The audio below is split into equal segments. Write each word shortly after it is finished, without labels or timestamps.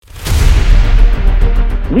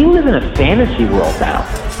We live in a fantasy world now.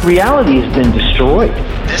 Reality has been destroyed.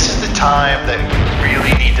 This is the time that you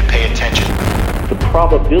really need to pay attention. The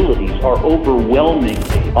probabilities are overwhelming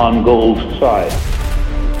on gold's side.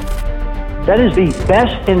 That is the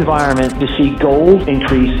best environment to see gold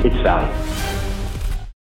increase its value.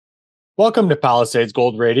 Welcome to Palisades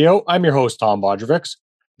Gold Radio. I'm your host, Tom Bodrovics.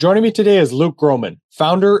 Joining me today is Luke Gromen,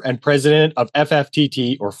 founder and president of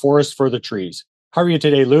FFTT, or Forest for the Trees. How are you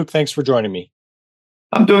today, Luke? Thanks for joining me.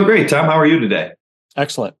 I'm doing great, Tom. How are you today?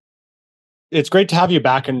 Excellent. It's great to have you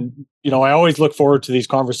back. And, I always look forward to these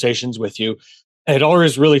conversations with you. And it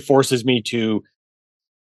always really forces me to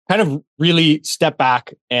kind of really step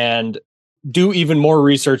back and do even more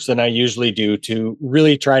research than I usually do to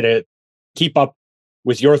really try to keep up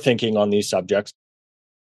with your thinking on these subjects.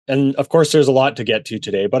 And of course, there's a lot to get to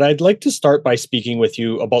today, but I'd like to start by speaking with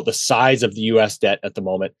you about the size of the US debt at the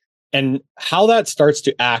moment and how that starts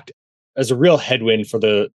to act as a real headwind for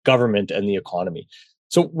the government and the economy.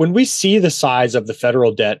 So when we see the size of the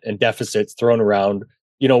federal debt and deficits thrown around,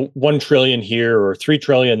 1 trillion here or 3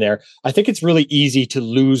 trillion there, I think it's really easy to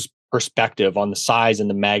lose perspective on the size and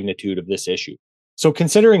the magnitude of this issue. So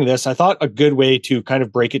considering this, I thought a good way to kind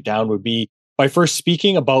of break it down would be by first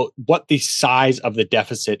speaking about what the size of the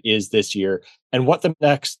deficit is this year and what the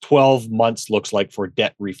next 12 months looks like for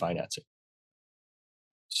debt refinancing.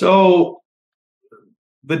 So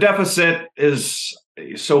the deficit is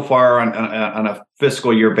so far on a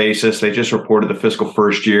fiscal year basis. They just reported the fiscal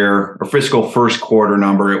first quarter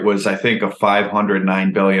number. It was, I think, a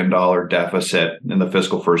 $509 billion deficit in the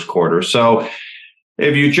fiscal first quarter. So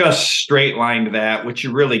if you just straight lined that, which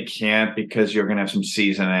you really can't because you're going to have some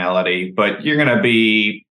seasonality, but you're going to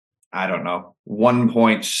be,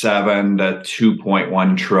 1.7 to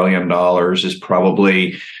 $2.1 trillion is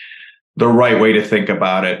probably the right way to think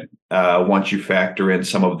about it. Once you factor in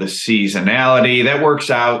some of the seasonality, that works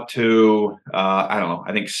out to,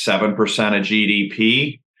 I think 7% of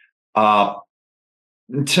GDP.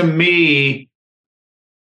 To me,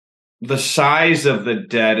 the size of the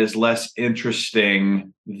debt is less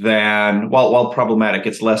interesting than, while problematic,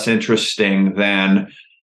 it's less interesting than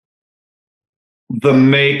the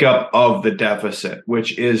makeup of the deficit,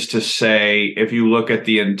 which is to say, if you look at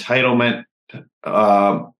the entitlement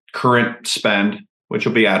current spend, which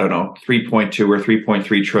will be, 3.2 or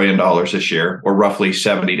 $3.3 trillion this year, or roughly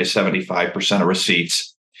 70 to 75% of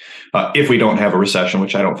receipts, if we don't have a recession,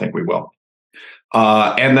 which I don't think we will.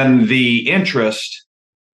 And then the interest,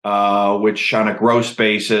 which on a gross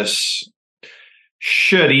basis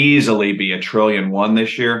should easily be $1.1 trillion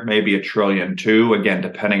this year, maybe $1.2 trillion, again,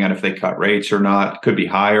 depending on if they cut rates or not. Could be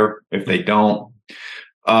higher if they don't.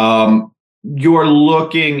 You're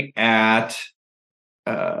looking at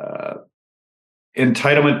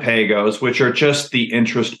entitlement paygoes, which are just the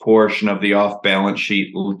interest portion of the off-balance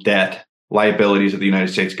sheet debt liabilities of the United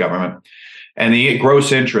States government. And the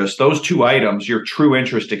gross interest, those two items, your true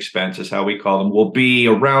interest expense is how we call them, will be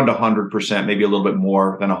around 100%, maybe a little bit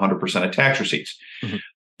more than 100% of tax receipts. Mm-hmm.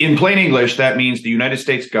 In plain English, that means the United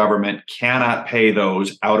States government cannot pay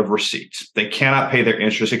those out of receipts. They cannot pay their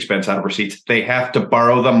interest expense out of receipts. They have to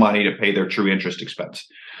borrow the money to pay their true interest expense.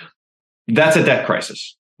 That's a debt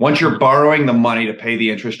crisis. Once you're borrowing the money to pay the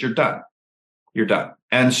interest, you're done. You're done.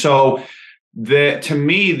 And so to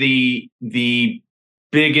me, the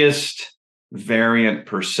biggest variant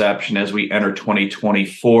perception as we enter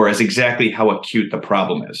 2024 is exactly how acute the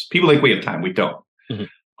problem is. People think we have time. We don't.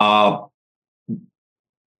 Mm-hmm.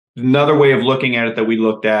 Another way of looking at it that we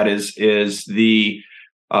looked at is the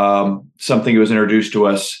something that was introduced to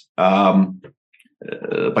us by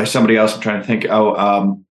somebody else. I'm trying to think.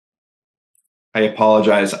 I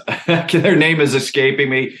apologize. Their name is escaping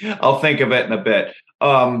me. I'll think of it in a bit.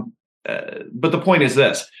 But the point is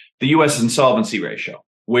this: the U.S. insolvency ratio,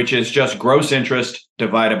 which is just gross interest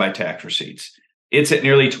divided by tax receipts. It's at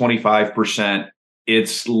nearly 25%.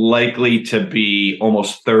 It's likely to be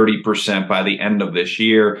almost 30% by the end of this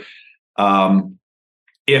year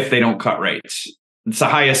if they don't cut rates. It's the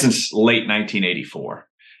highest since late 1984.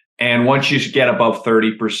 And once you get above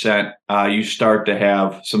 30%, you start to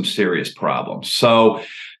have some serious problems. So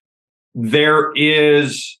there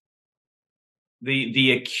is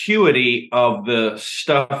the acuity of the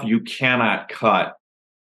stuff you cannot cut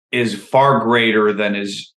is far greater than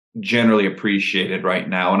is generally appreciated right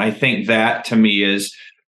now. And I think that, to me, is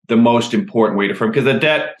the most important way to frame, because the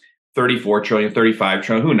debt, 34 trillion, 35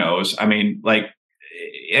 trillion, who knows? I mean,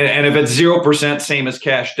 and if it's 0%, same as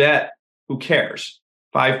cash debt, who cares?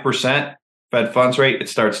 5% Fed funds rate, it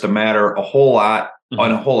starts to matter a whole lot,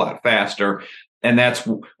 and a whole lot faster. And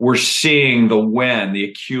we're seeing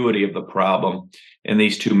the acuity of the problem in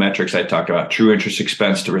these two metrics I talked about, true interest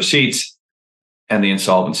expense to receipts and the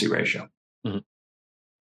insolvency ratio. Mm-hmm.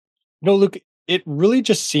 No, look, it really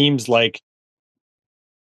just seems like,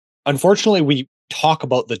 unfortunately, we talk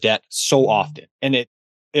about the debt so often, and it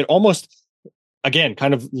almost, again,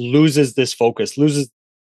 kind of loses this focus, loses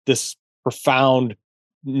this profound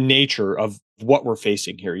nature of what we're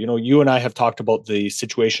facing here. You and I have talked about the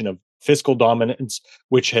situation of fiscal dominance,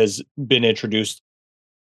 which has been introduced.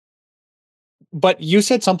 But you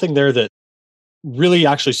said something there that really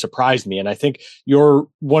actually surprised me. And I think you're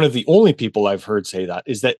one of the only people I've heard say that,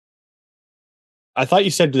 is that I thought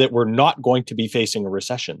you said that we're not going to be facing a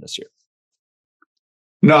recession this year.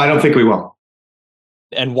 No, I don't think we will.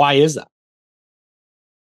 And why is that?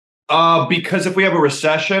 Because if we have a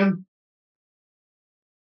recession,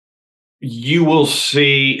 you will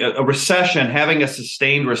see a recession. Having a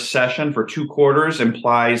sustained recession for 2 quarters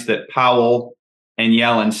implies that Powell and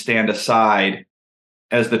Yellen stand aside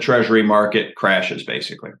as the Treasury market crashes,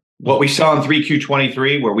 basically. What we saw in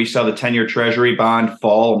 3Q23, where we saw the 10-year Treasury bond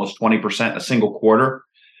fall almost 20% in a single quarter,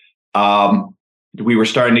 we were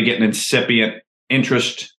starting to get an incipient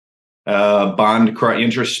interest spike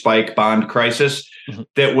bond crisis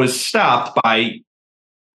that was stopped by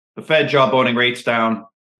the Fed jawboning rates down,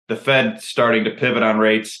 the Fed starting to pivot on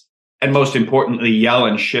rates, and most importantly,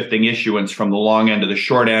 Yellen shifting issuance from the long end to the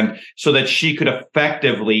short end so that she could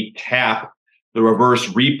effectively tap the reverse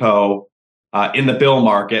repo in the bill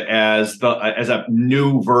market as a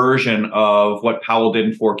new version of what Powell did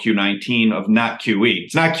in 4Q19 of not QE.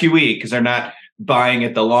 It's not QE because they're not buying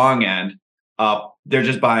at the long end. They're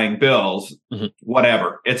just buying bills,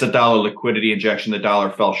 whatever. It's a dollar liquidity injection. The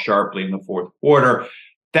dollar fell sharply in the fourth quarter.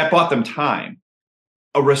 That bought them time.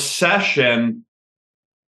 A recession,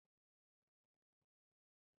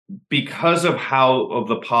 because of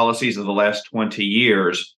the policies of the last 20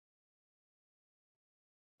 years,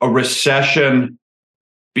 a recession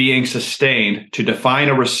being sustained, to define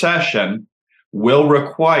a recession, will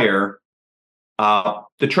require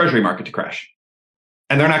the Treasury market to crash.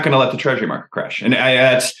 And they're not going to let the Treasury market crash. And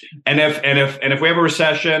if we have a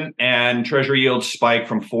recession and Treasury yields spike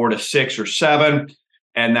from 4 to 6 or 7,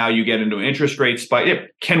 and now you get into an interest rate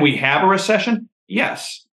spike, can we have a recession?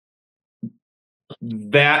 Yes.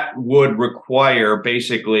 That would require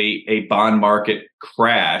basically a bond market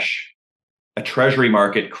crash, a Treasury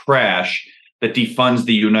market crash that defunds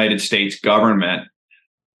the United States government.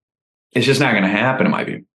 It's just not going to happen, in my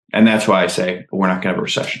view. And that's why I say we're not going to have a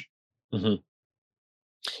recession. Mm-hmm.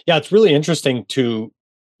 Yeah, it's really interesting to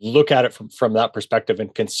look at it from that perspective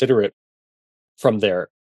and consider it from there.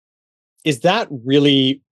 Is that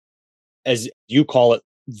really, as you call it,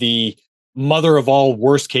 the mother of all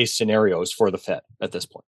worst case scenarios for the Fed at this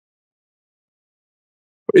point?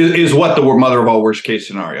 Is what the mother of all worst case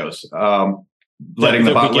scenarios? Letting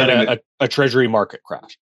a Treasury market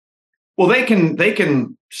crash. Well, they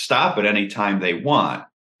can stop at any time they want.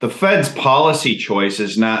 The Fed's policy choice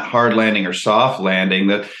is not hard landing or soft landing.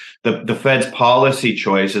 The Fed's policy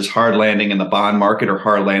choice is hard landing in the bond market or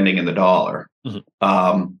hard landing in the dollar.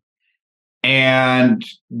 And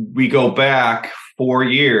we go back 4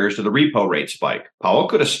 years to the repo rate spike. Powell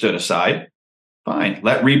could have stood aside. Fine.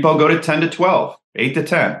 Let repo go to 10 to 12, 8 to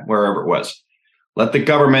 10, wherever it was. Let the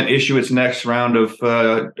government issue its next round of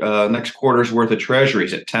next quarter's worth of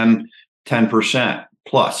treasuries at 10%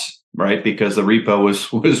 plus, right? Because the repo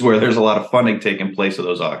was where there's a lot of funding taking place of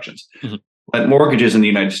those auctions. Let mortgages in the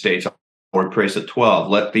United States or price at 12.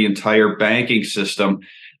 Let the entire banking system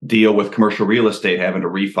deal with commercial real estate having to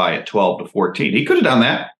refi at 12 to 14. He could have done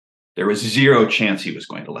that. There was zero chance he was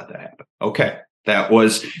going to let that happen. Okay. That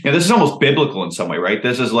was, this is almost biblical in some way, right?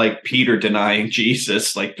 This is like Peter denying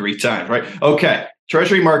Jesus like 3 times, right? Okay.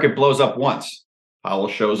 Treasury market blows up once. Powell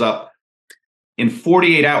shows up in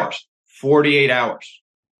 48 hours. 48 hours.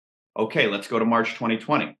 Okay, let's go to March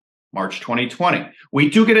 2020. March 2020. We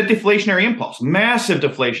do get a deflationary impulse, massive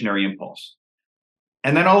deflationary impulse.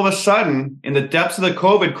 And then all of a sudden, in the depths of the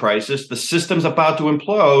COVID crisis, the system's about to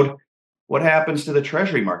implode. What happens to the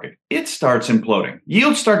Treasury market? It starts imploding.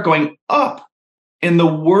 Yields start going up in the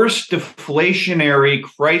worst deflationary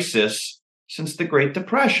crisis since the Great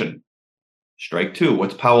Depression. Strike 2.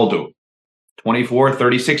 What's Powell do? 24,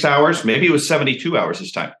 36 hours? Maybe it was 72 hours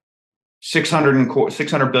this time.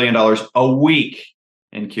 $600 billion a week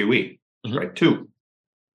in QE. Strike 2.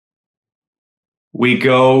 We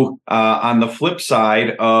go on the flip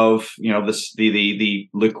side of the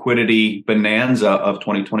liquidity bonanza of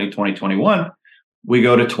 2020, 2021. We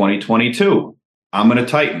go to 2022. I'm going to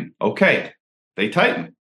tighten. Okay, they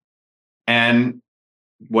tighten, and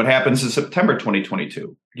what happens in September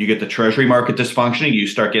 2022? You get the Treasury market dysfunctioning. You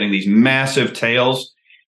start getting these massive tails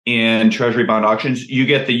in Treasury bond auctions. You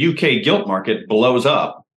get the UK gilt market blows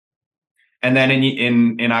up. And then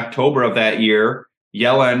in October of that year,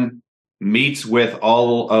 Yellen meets with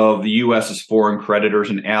all of the US's foreign creditors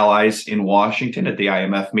and allies in Washington at the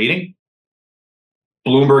IMF meeting.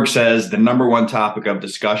 Bloomberg says the number one topic of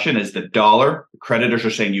discussion is the dollar. The creditors are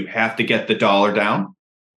saying you have to get the dollar down.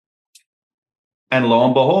 And lo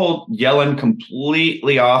and behold, Yellen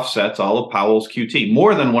completely offsets all of Powell's QT,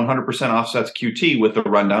 more than 100% offsets QT with the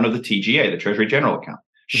rundown of the TGA, the Treasury General Account.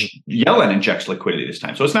 Yellen injects liquidity this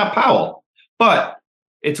time. So it's not Powell, but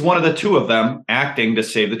it's one of the two of them acting to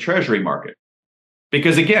save the Treasury market.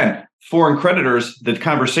 Because again, foreign creditors, the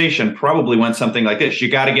conversation probably went something like this. You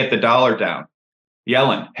got to get the dollar down.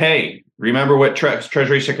 Yellen, hey, remember what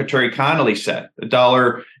Treasury Secretary Connolly said? The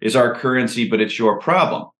dollar is our currency, but it's your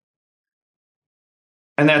problem.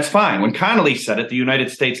 And that's fine. When Connolly said it, the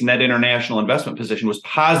United States net international investment position was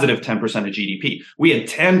positive 10% of GDP. We had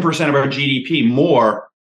 10% of our GDP more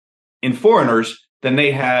in foreigners than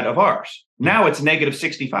they had of ours. Now it's negative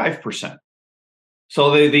 65%.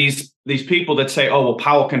 So these people that say, oh, well,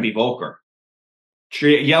 Powell can be Volcker,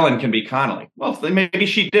 Yellen can be Connolly. Well, maybe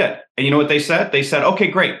she did. And you know what they said? They said, okay,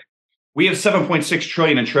 great. We have 7.6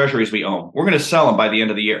 trillion in treasuries we own. We're going to sell them by the end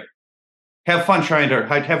of the year. Have fun trying to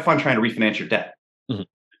refinance your debt. Mm-hmm.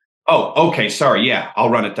 Oh, okay. Sorry. Yeah, I'll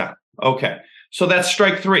run it down. Okay. So that's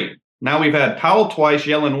strike three. Now we've had Powell twice,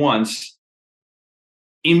 Yellen once,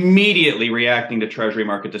 immediately reacting to Treasury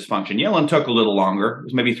market dysfunction. Yellen took a little longer. It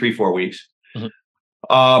was maybe 3-4 weeks.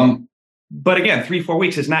 Mm-hmm. But again, 3-4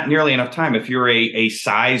 weeks is not nearly enough time if you're a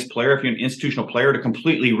size player, if you're an institutional player, to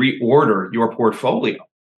completely reorder your portfolio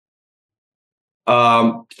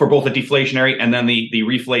for both the deflationary and then the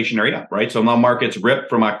reflationary up, right? So now markets rip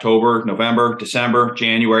from October, November, December,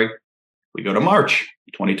 January. We go to March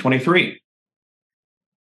 2023.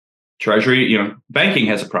 Treasury, banking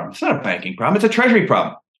has a problem. It's not a banking problem. It's a Treasury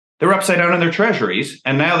problem. They're upside down in their treasuries,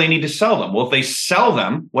 and now they need to sell them. Well, if they sell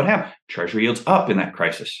them, what happens? Treasury yields up in that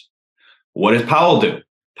crisis. What does Powell do?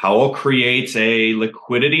 Powell creates a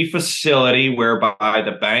liquidity facility whereby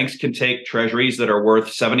the banks can take treasuries that are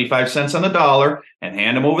worth 75 cents on the dollar and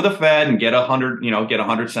hand them over the Fed and get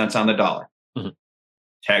 100 cents on the dollar. Mm-hmm.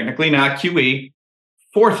 Technically not QE.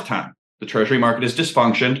 Fourth time the treasury market is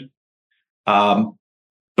dysfunctioned.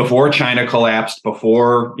 Before China collapsed,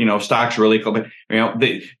 before stocks really collapsed,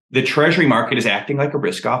 the treasury market is acting like a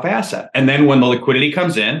risk-off asset. And then when the liquidity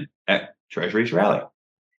comes in, treasuries rally.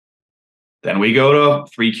 Then we go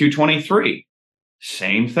to 3Q23.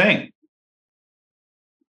 Same thing.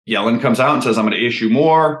 Yellen comes out and says, I'm going to issue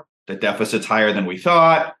more. The deficit's higher than we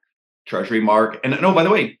thought. Treasury mark. And no, by the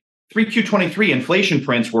way, 3Q23 inflation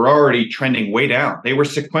prints were already trending way down. They were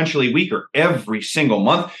sequentially weaker every single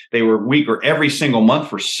month. They were weaker every single month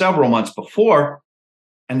for several months before.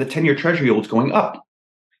 And the 10-year Treasury yield was going up.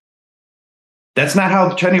 That's not how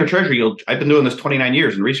the 10-year Treasury yield. I've been doing this 29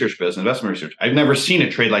 years in research business, investment research. I've never seen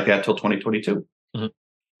it trade like that until 2022 that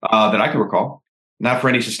I can recall, not for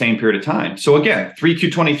any sustained period of time. So again,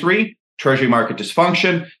 3Q23, Treasury market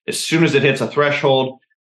dysfunction. As soon as it hits a threshold,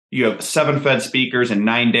 you have 7 Fed speakers in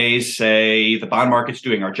 9 days say the bond market's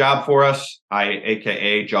doing our job for us,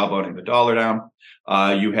 aka jawboning the dollar down.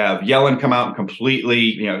 You have Yellen come out and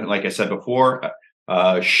completely, like I said before,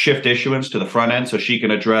 shift issuance to the front end so she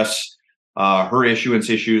can address her issuance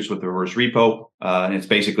issues with the reverse repo. And it's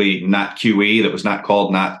basically not QE. That was not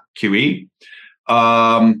called not QE.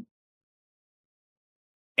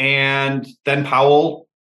 And then Powell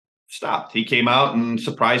stopped. He came out and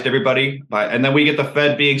surprised everybody. And then we get the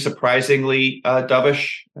Fed being surprisingly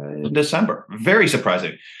dovish in December. Very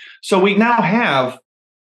surprising. So we now have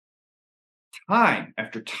time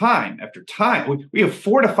after time after time. We have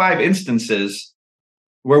 4 to 5 instances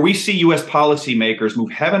where we see U.S. policymakers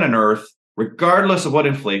move heaven and earth, regardless of what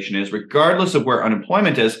inflation is, regardless of where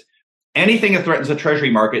unemployment is. Anything that threatens the Treasury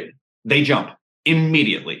market, they jump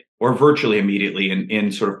immediately or virtually immediately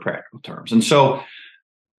in sort of practical terms. And so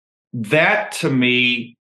that, to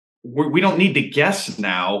me, we don't need to guess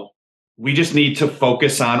now. We just need to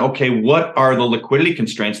focus on, okay, what are the liquidity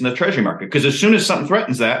constraints in the Treasury market? Because as soon as something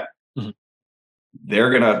threatens that, they're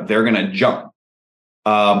gonna jump.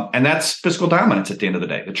 And that's fiscal dominance at the end of the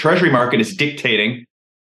day. The Treasury market is dictating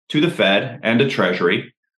to the Fed and to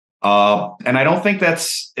Treasury. And I don't think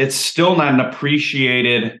it's still not an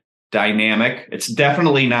appreciated dynamic. It's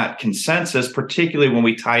definitely not consensus, particularly when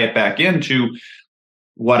we tie it back into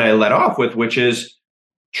what I led off with, which is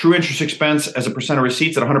true interest expense as a percent of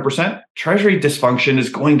receipts at 100%. Treasury dysfunction is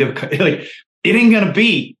going to, it ain't going to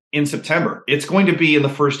be in September. It's going to be in the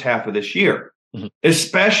first half of this year,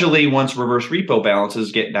 especially once reverse repo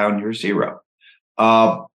balances get down near zero.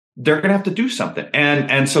 They're going to have to do something.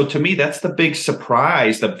 And so to me, that's the big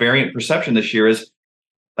surprise. The variant perception this year is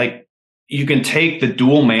like, you can take the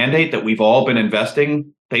dual mandate that we've all been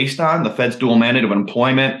investing based on, the Fed's dual mandate of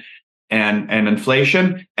employment and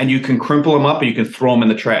inflation, and you can crumple them up and you can throw them in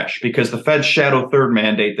the trash, because the Fed's shadow third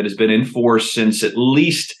mandate that has been in force since at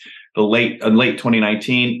least the late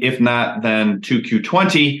 2019, if not then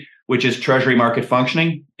 2Q20, which is Treasury market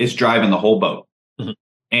functioning, is driving the whole boat.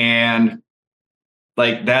 And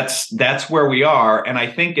like that's where we are. And I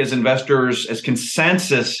think as investors, as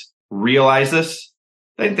consensus realize this,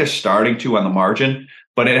 I think they're starting to on the margin,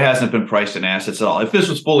 but it hasn't been priced in assets at all. If this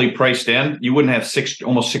was fully priced in, you wouldn't have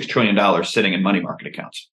almost $6 trillion sitting in money market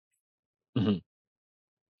accounts.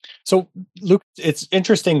 So, Luke, it's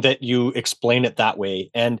interesting that you explain it that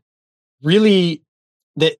way, and really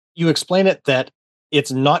that you explain it that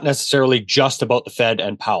it's not necessarily just about the Fed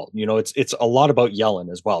and Powell. You know, it's a lot about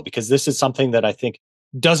Yellen as well, because this is something that I think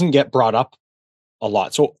doesn't get brought up a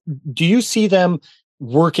lot. So, do you see them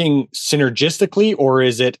working synergistically, or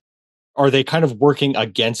are they kind of working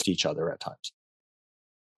against each other at times?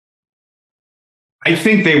 I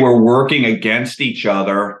think they were working against each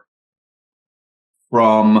other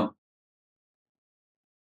from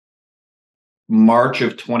March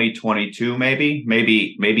of 2022,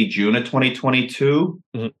 maybe June of 2022,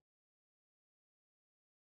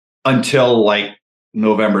 until like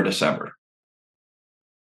November, December.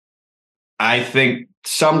 I think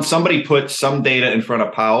somebody put some data in front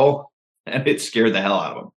of Powell and it scared the hell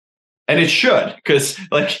out of him. And it should, because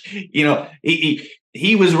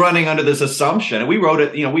he was running under this assumption, and we wrote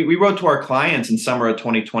it, we wrote to our clients in summer of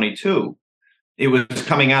 2022. It was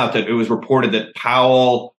coming out that it was reported that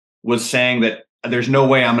Powell was saying that there's no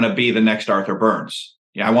way I'm going to be the next Arthur Burns.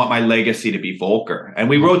 I want my legacy to be Volcker. And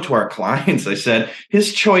we wrote to our clients, I said,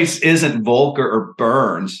 his choice isn't Volcker or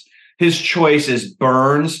Burns. His choice is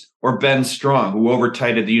Burns or Ben Strong, who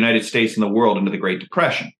overtighted the United States and the world into the Great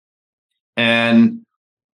Depression. And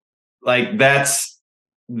like, that's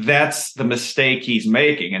the mistake he's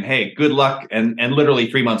making. And hey, good luck. And literally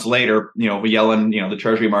 3 months later, Yellen, the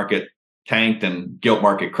Treasury market tanked and gilt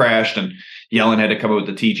market crashed, and Yellen had to come up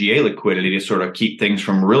with the TGA liquidity to sort of keep things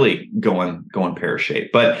from really going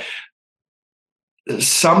pear-shaped. But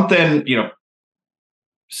somebody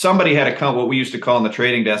had to come, what we used to call in the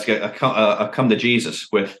trading desk, a come to Jesus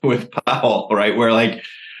with Powell, right? Where like,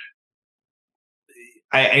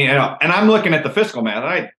 and I'm looking at the fiscal math, and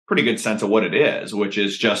I have a pretty good sense of what it is, which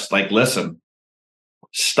is just like, listen,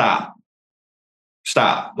 stop,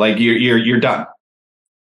 like you're done.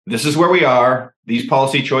 This is where we are. These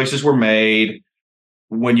policy choices were made.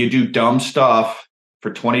 When you do dumb stuff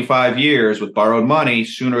for 25 years with borrowed money,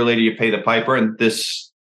 sooner or later you pay the piper, and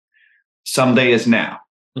this someday is now.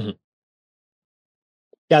 Yeah,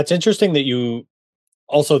 it's interesting that you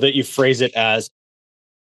phrase it as,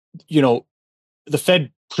 the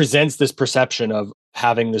Fed presents this perception of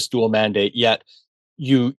having this dual mandate, yet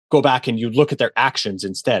you go back and you look at their actions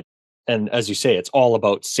instead. And as you say, it's all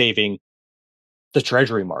about saving the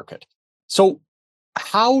Treasury market. So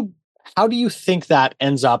how do you think that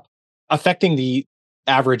ends up affecting the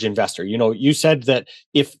average investor? You said that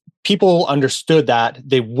if people understood that,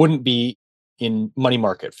 they wouldn't be in money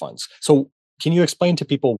market funds. So can you explain to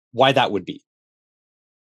people why that would be?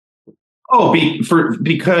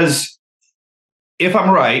 Because if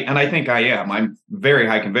I'm right, and I think I am, I'm very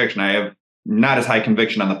high conviction. I have not as high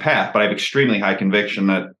conviction on the path, but I have extremely high conviction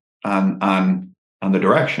on the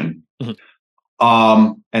direction,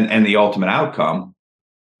 and the ultimate outcome.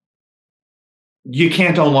 You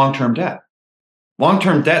can't own long-term debt.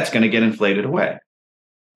 Long-term debt's going to get inflated away,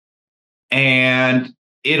 and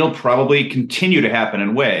it'll probably continue to happen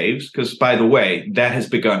in waves. Because, by the way, that has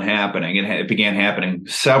begun happening. It began happening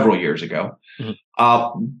several years ago.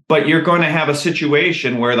 But you're going to have a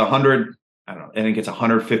situation where I think it's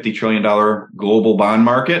 $150 trillion global bond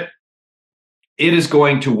market. It is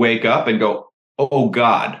going to wake up and go, oh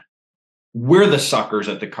God, we're the suckers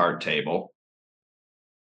at the card table,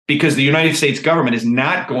 because the United States government is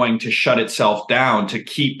not going to shut itself down to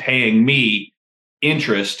keep paying me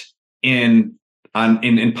interest on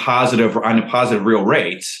positive real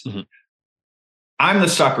rates. I'm the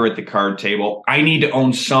sucker at the card table. I need to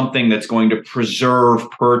own something that's going to preserve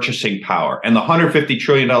purchasing power. And the $150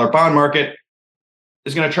 trillion bond market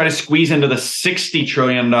is going to try to squeeze into the $60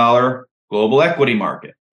 trillion global equity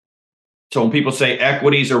market. So when people say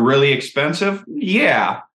equities are really expensive,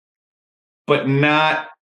 yeah, but not,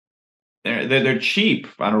 they're cheap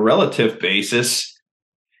on a relative basis.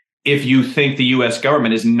 if you think the U.S.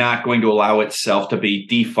 government is not going to allow itself to be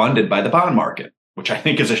defunded by the bond market, which I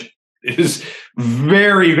think is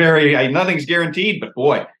very, very, nothing's guaranteed, but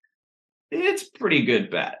boy, it's a pretty good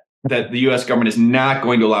bet that the U.S. government is not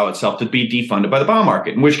going to allow itself to be defunded by the bond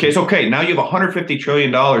market, in which case, okay, now you have $150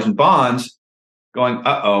 trillion in bonds going,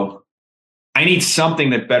 uh-oh, I need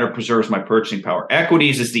something that better preserves my purchasing power.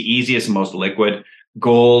 Equities is the easiest and most liquid.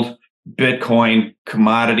 Gold, Bitcoin,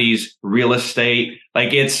 commodities, real estate,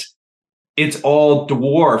 like it's all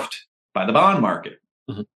dwarfed by the bond market.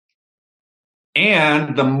 Mm-hmm.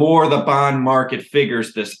 And the more the bond market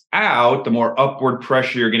figures this out, the more upward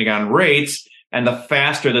pressure you're getting on rates, and the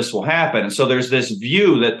faster this will happen. And so there's this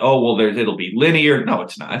view that, oh, well, it'll be linear. No,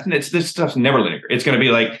 it's not. This stuff's never linear. It's going to be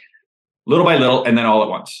like little by little and then all at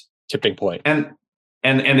once. Tipping point. And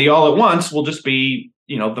the all at once will just be,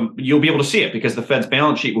 you'll be able to see it because the Fed's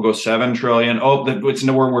balance sheet will go 7 trillion. Oh,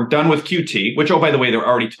 we're done with QT, which, oh, by the way, they're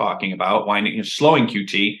already talking about slowing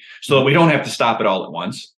QT so that we don't have to stop it all at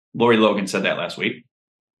once. Lori Logan said that last week.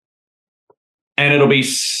 And it'll be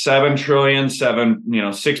 7 trillion,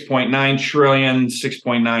 6.9 trillion,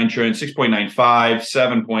 6.9 trillion, 6.95,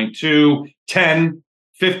 7.2, 10,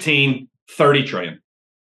 15, 30 trillion.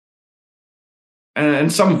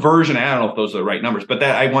 And some version, I don't know if those are the right numbers, but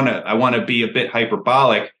that I want to be a bit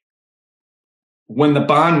hyperbolic. When the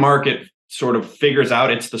bond market sort of figures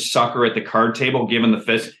out it's the sucker at the card table, given the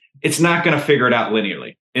fist, it's not going to figure it out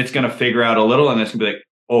linearly. It's going to figure out a little, and it's going to be like,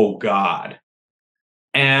 oh God.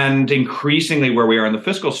 And increasingly where we are on the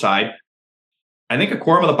fiscal side, I think a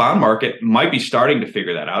quorum of the bond market might be starting to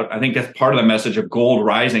figure that out. I think that's part of the message of gold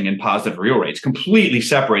rising and positive real rates, completely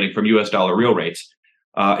separating from US dollar real rates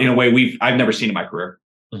in a way I've never seen in my career.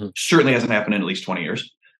 Mm-hmm. Certainly hasn't happened in at least 20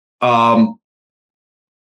 years. And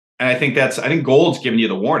I think gold's giving you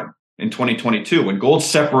the warning in 2022. When gold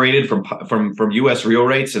separated from US real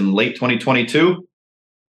rates in late 2022,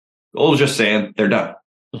 gold was just saying they're done.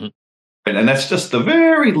 Mm-hmm. And that's just the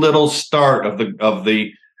very little start of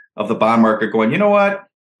the bond market going, you know what?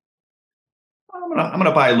 I'm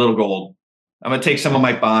gonna buy a little gold. I'm gonna take some of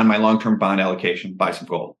my long-term bond allocation, buy some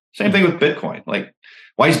gold. Same thing with Bitcoin. Like,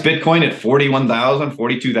 why is Bitcoin at 41,000,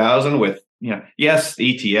 42,000 with, yes,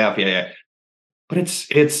 the ETF, yeah. But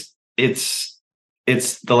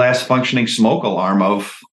it's the last functioning smoke alarm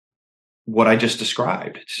of what I just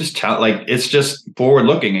described. It's just forward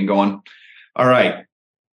looking and going, all right.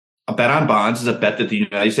 A bet on bonds is a bet that the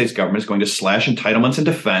United States government is going to slash entitlements and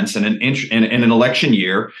defense in an election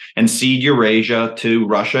year and cede Eurasia to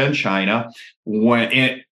Russia and China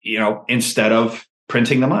instead of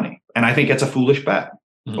printing the money. And I think it's a foolish bet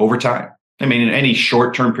over time. I mean, in any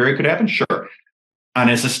short-term period could happen, sure. On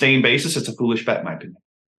a sustained basis, it's a foolish bet, in my opinion.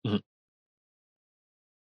 Mm-hmm.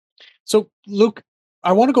 So, Luke,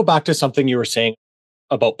 I want to go back to something you were saying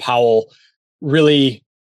about Powell really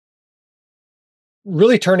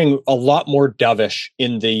turning a lot more dovish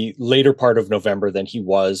in the later part of November than he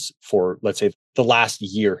was for, let's say, the last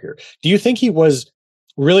year here. Do you think he was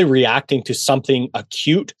really reacting to something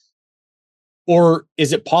acute? Or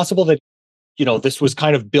is it possible that, this was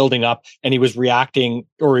kind of building up and he was reacting,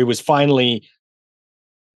 or he was finally,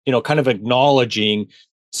 kind of acknowledging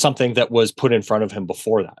something that was put in front of him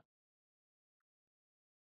before that?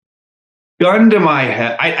 Gun to my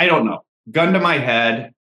head, I don't know. Gun to my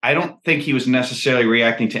head, I don't think he was necessarily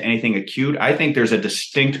reacting to anything acute. I think there's a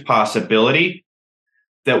distinct possibility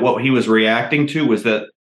that what he was reacting to was that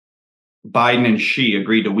Biden and Xi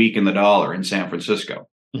agreed to weaken the dollar in San Francisco.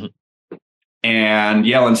 Mm-hmm. And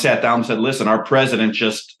Yellen sat down and said, listen, our president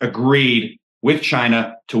just agreed with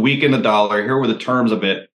China to weaken the dollar. Here were the terms of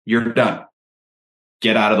it. You're done.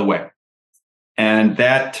 Get out of the way. And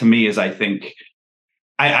that, to me, is, I think,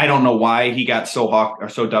 I don't know why he got so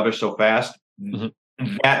dovish so fast.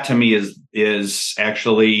 Mm-hmm. That, to me, is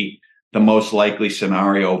actually the most likely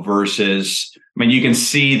scenario versus, you can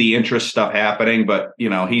see the interest stuff happening, but,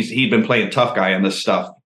 he'd been playing tough guy on this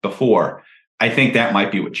stuff before. I think that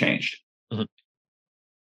might be what changed. Mm-hmm.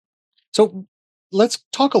 So let's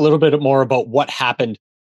talk a little bit more about what happened,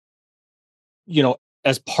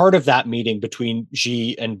 as part of that meeting between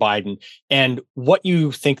Xi and Biden, and what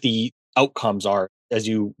you think the outcomes are, as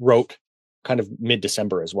you wrote kind of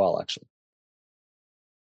mid-December as well, actually.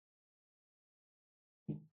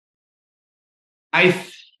 I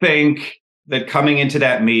think that coming into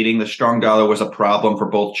that meeting, the strong dollar was a problem for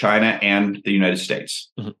both China and the United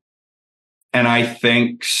States. Mm-hmm. And I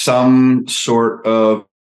think some sort of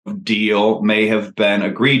deal may have been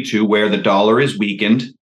agreed to where the dollar is weakened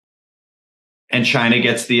and China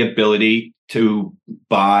gets the ability to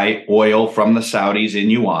buy oil from the Saudis in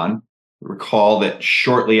yuan. Recall that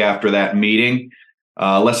shortly after that meeting,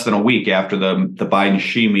 less than a week after the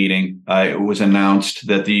Biden-Xi meeting, it was announced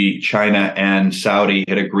that the China and Saudi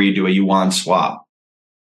had agreed to a yuan swap,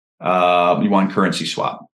 yuan currency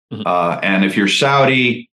swap. And if you're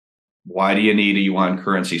Saudi, why do you need a yuan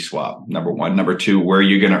currency swap? Number one. Number two, where are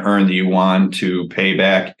you going to earn the yuan to pay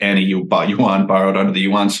back any yuan borrowed under the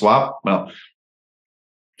yuan swap? Well,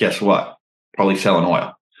 guess what? Probably selling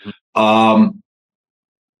oil.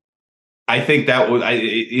 I think that was,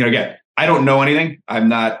 again, I don't know anything. I'm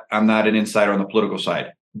not an insider on the political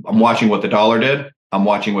side. I'm watching what the dollar did. I'm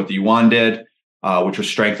watching what the yuan did, which was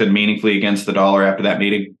strengthened meaningfully against the dollar after that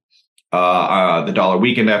meeting. The dollar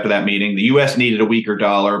weakened after that meeting. The U.S. needed a weaker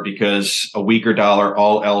dollar because a weaker dollar,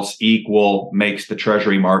 all else equal, makes the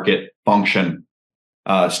Treasury market function,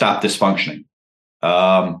 stop dysfunctioning.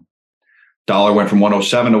 Dollar went from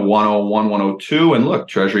 107 to 101, 102, and look,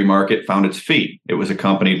 Treasury market found its feet. It was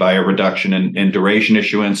accompanied by a reduction in duration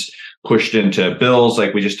issuance, pushed into bills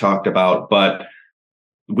like we just talked about, but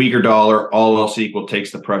weaker dollar, all else equal,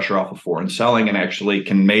 takes the pressure off of foreign selling and actually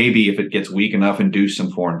can maybe, if it gets weak enough, induce some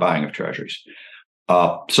foreign buying of treasuries.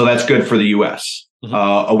 So that's good for the U.S.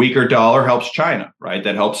 A weaker dollar helps China, right?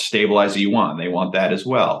 That helps stabilize the yuan. They want that as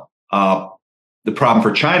well. The problem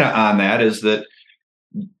for China on that is that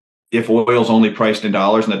if oil's only priced in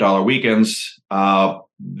dollars and the dollar weakens,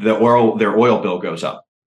 their oil bill goes up.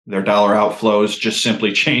 Their dollar outflows just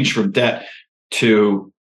simply change from debt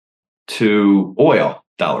to oil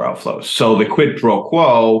dollar outflows. So the quid pro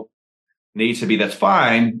quo needs to be, that's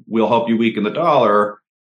fine, we'll help you weaken the dollar,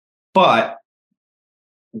 but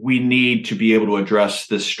we need to be able to address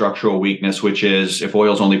this structural weakness, which is if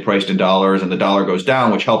oil's only priced in dollars and the dollar goes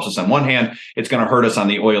down, which helps us on one hand, it's going to hurt us on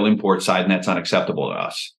the oil import side, and that's unacceptable to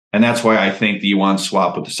us. And that's why I think the yuan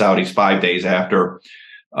swap with the Saudis 5 days after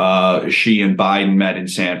Xi and Biden met in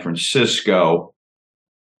San Francisco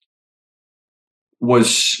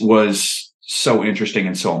was so interesting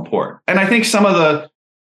and so important. And I think some of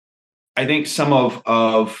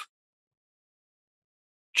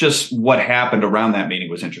just what happened around that meeting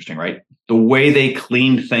was interesting, right? The way they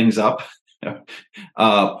cleaned things up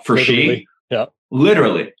for Xi,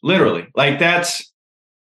 literally, like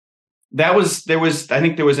there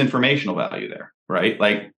was informational value there, right?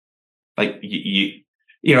 Like it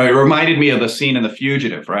reminded me of the scene in The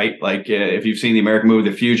Fugitive, right? Like if you've seen the American movie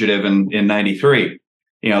The Fugitive in '93.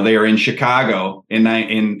 They are in Chicago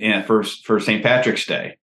for St. Patrick's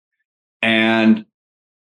Day, and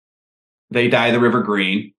they dye the river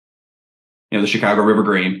green, the Chicago River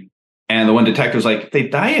green. And the one detective's like, they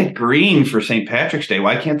dye it green for St. Patrick's Day.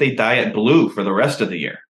 Why can't they dye it blue for the rest of the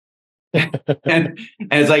year? and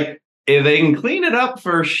it's like, if they can clean it up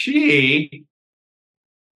for Xi,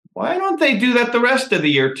 why don't they do that the rest of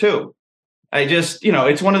the year too? I just,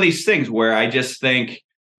 it's one of these things where I just think,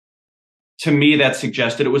 to me, that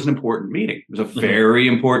suggested it was an important meeting. It was a very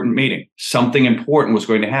important meeting. Something important was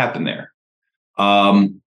going to happen there.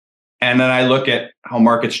 And then I look at how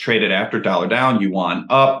markets traded after: dollar down, yuan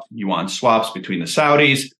up, yuan swaps between the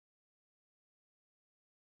Saudis.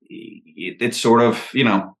 It's sort of,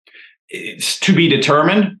 it's to be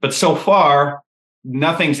determined. But so far,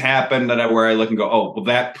 nothing's happened where I look and go, oh, well,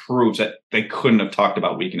 that proves that they couldn't have talked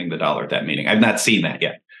about weakening the dollar at that meeting. I've not seen that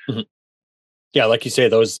yet. Yeah, like you say,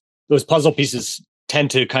 those puzzle pieces tend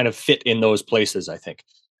to kind of fit in those places, I think.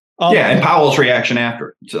 And Powell's reaction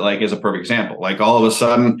after, is a perfect example. Like all of a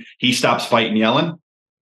sudden he stops fighting Yellen.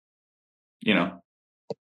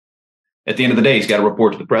 At the end of the day, he's got to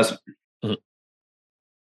report to the president.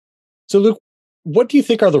 So, Luke, what do you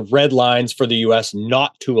think are the red lines for the U.S.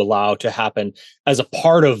 not to allow to happen as a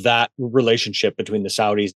part of that relationship between the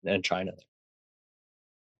Saudis and China?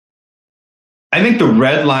 I think the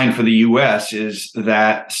red line for the U.S. is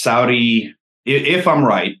that Saudi, if I'm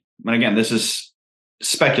right, and again, this is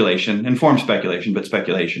speculation, informed speculation, but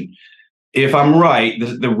speculation. If I'm right,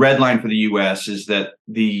 the red line for the U.S. is that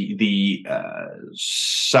the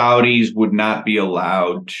Saudis would not be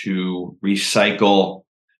allowed to recycle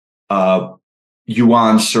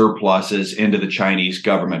yuan surpluses into the Chinese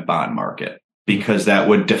government bond market, because that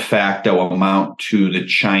would de facto amount to the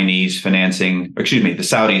Saudis financing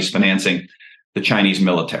the Chinese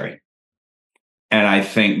military. And I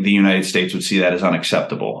think the United States would see that as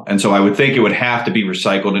unacceptable. And so I would think it would have to be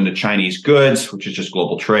recycled into Chinese goods, which is just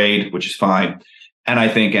global trade, which is fine. And I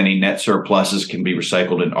think any net surpluses can be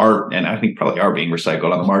recycled and I think probably are being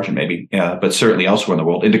recycled on the margin maybe, but certainly elsewhere in the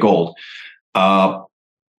world into gold. And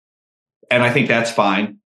I think that's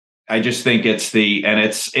fine. I just think it's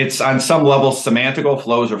on some level semantical,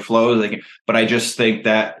 flows are flows. But I just think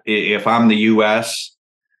that if I'm the U.S.,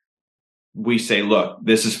 we say, look,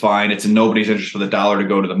 this is fine. It's in nobody's interest for the dollar to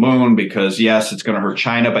go to the moon because, yes, it's going to hurt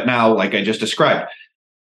China. But now, like I just described,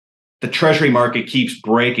 the Treasury market keeps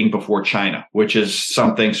breaking before China, which is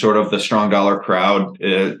something sort of the strong dollar crowd,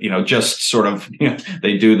 just sort of,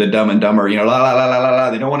 they do the dumb and dumber, la, la, la, la, la, la.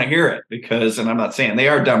 They don't want to hear it because, and I'm not saying they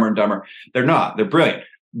are dumber and dumber. They're not. They're brilliant.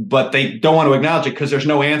 But they don't want to acknowledge it because there's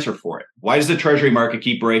no answer for it. Why does the Treasury market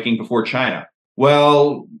keep breaking before China?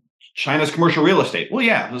 Well, China's commercial real estate. Well,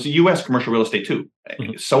 yeah, there's a U.S. commercial real estate too.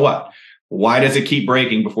 Mm-hmm. So what? Why does it keep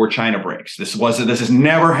breaking before China breaks? This has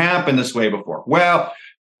never happened this way before. Well,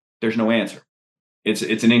 there's no answer. It's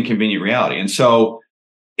an inconvenient reality. And so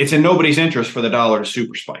it's in nobody's interest for the dollar to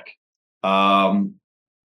super spike.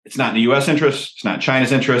 It's not in the U.S. interest. It's not in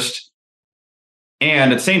China's interest.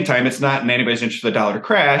 And at the same time, it's not in anybody's interest for the dollar to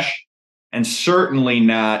crash, and certainly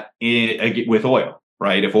not with oil,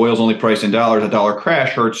 right? If oil's only priced in dollars, a dollar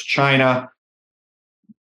crash hurts China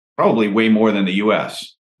probably way more than the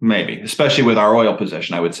U.S., maybe, especially with our oil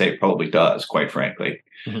position. I would say it probably does, quite frankly,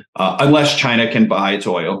 unless China can buy its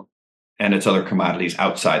oil and its other commodities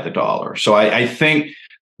outside the dollar. So I think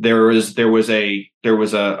there was a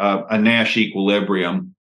Nash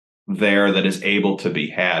equilibrium there that is able to be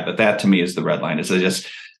had, but that to me is the red line. Is that just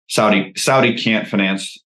Saudi can't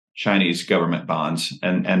finance Chinese government bonds,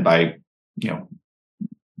 and by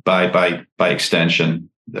extension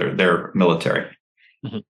their military.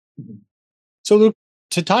 Mm-hmm. So Luke,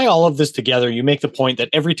 to tie all of this together, you make the point that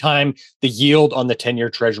every time the yield on the 10-year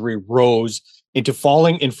Treasury rose into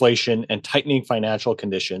falling inflation and tightening financial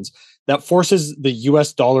conditions, that forces the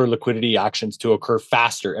US dollar liquidity actions to occur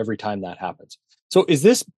faster every time that happens. So is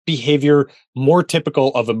this behavior more typical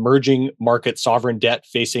of emerging market sovereign debt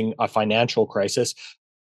facing a financial crisis?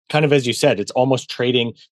 Kind of as you said, it's almost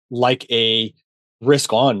trading like a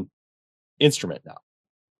risk-on instrument now.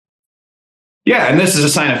 Yeah, and this is a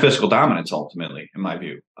sign of fiscal dominance, ultimately, in my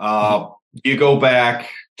view. You go back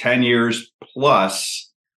 10 years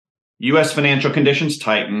plus, U.S. financial conditions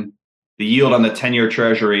tighten. The yield on the 10-year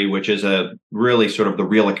Treasury, which is a really sort of the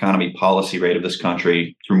real economy policy rate of this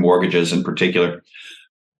country through mortgages in particular,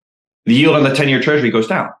 the yield on the 10-year Treasury goes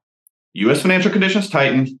down. U.S. financial conditions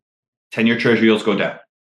tighten, 10-year Treasury yields go down.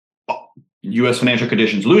 U.S. financial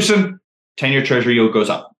conditions loosen, 10-year Treasury yield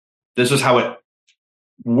goes up. This is how it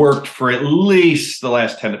worked for at least the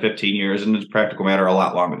last 10 to 15 years, and as a practical matter, a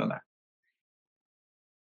lot longer than that.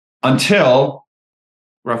 Until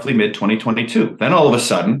roughly mid-2022. Then all of a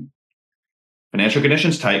sudden, financial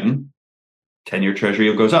conditions tighten, 10-year Treasury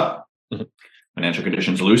yield goes up. Mm-hmm. Financial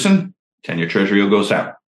conditions loosen, 10-year Treasury yield goes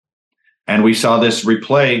down. And we saw this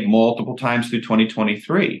replay multiple times through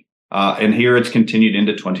 2023. And here it's continued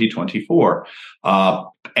into 2024.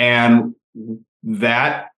 And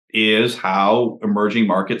that is how emerging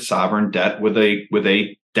market sovereign debt with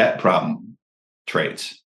a debt problem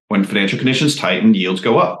trades. When financial conditions tighten, yields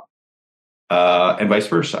go up, and vice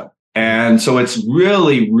versa. And so it's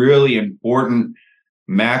really, really important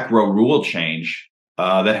macro rule change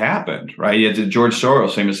that happened, right? George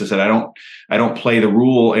Soros famously said, I don't play the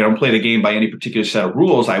rule, I don't play the game by any particular set of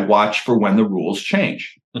rules. I watch for when the rules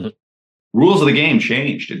change. Mm-hmm. Rules of the game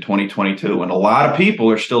changed in 2022, and a lot of people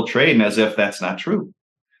are still trading as if that's not true.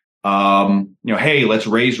 Hey, let's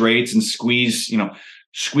raise rates and squeeze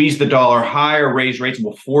the dollar higher, raise rates, and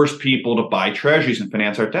we'll force people to buy treasuries and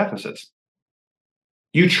finance our deficits.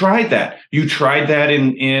 You tried that. You tried that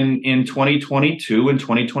in 2022 and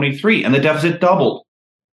 2023, and the deficit doubled.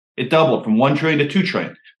 It doubled from 1 trillion to 2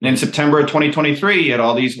 trillion. And in September of 2023, you had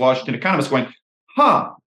all these Washington economists going,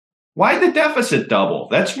 why did the deficit double?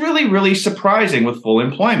 That's really, really surprising with full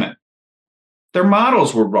employment. Their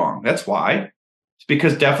models were wrong. That's why. It's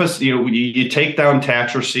because deficit, you take down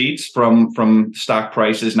tax receipts from stock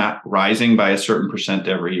prices not rising by a certain percent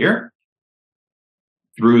every year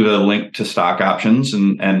through the link to stock options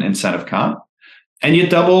and incentive comp, and you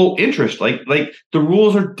double interest. Like the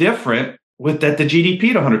rules are different with the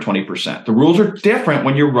GDP at 120%. The rules are different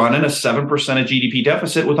when you're running a 7% of GDP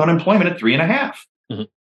deficit with unemployment at 3.5%. Mm-hmm.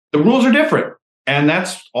 The rules are different, and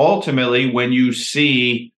that's ultimately when you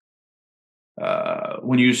see the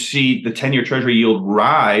 10-year Treasury yield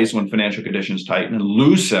rise when financial conditions tighten and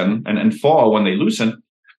loosen and fall when they loosen.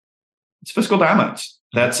 It's fiscal dominance.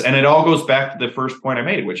 And it all goes back to the first point I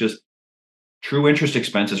made, which is true interest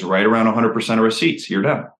expense is right around 100% of receipts. You're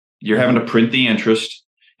done. You're having to print the interest.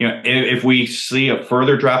 If we see a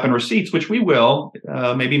further drop in receipts, which we will,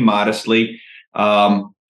 maybe modestly,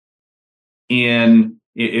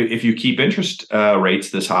 if you keep interest rates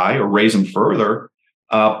this high or raise them further,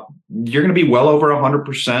 you're going to be well over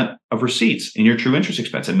 100% of receipts in your true interest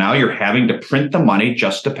expense. And now you're having to print the money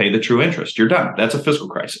just to pay the true interest. You're done. That's a fiscal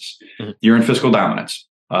crisis. Mm-hmm. You're in fiscal dominance.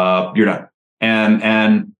 You're done.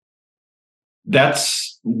 And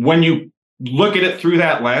that's when you look at it through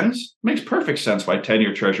that lens, it makes perfect sense why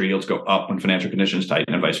 10-year Treasury yields go up when financial conditions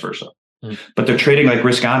tighten and vice versa. Mm-hmm. But they're trading like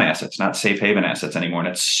risk-on assets, not safe haven assets anymore. And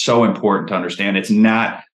it's so important to understand. It's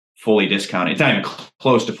not fully discounted. It's not even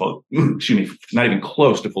close to not even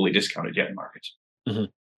close to fully discounted yet in markets. Mm-hmm.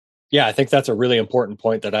 Yeah, I think that's a really important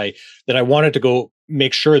point that I wanted to go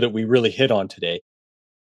make sure that we really hit on today.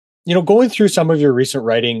 Going through some of your recent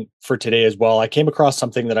writing for today as well, I came across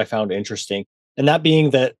something that I found interesting, and that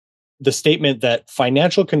being that the statement that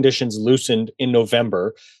financial conditions loosened in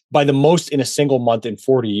November by the most in a single month in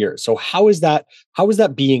 40 years. So how is that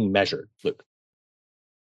being measured, Luke?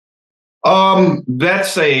 That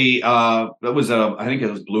was I think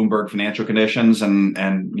it was Bloomberg financial conditions, and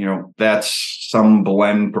that's some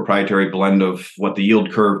proprietary blend of what the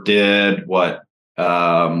yield curve did, what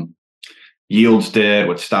yields did,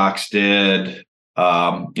 what stocks did.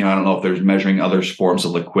 I don't know if there's measuring other forms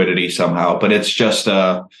of liquidity somehow, but it's just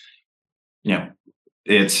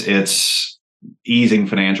it's easing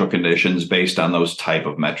financial conditions based on those type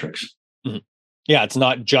of metrics. Mm-hmm. Yeah, it's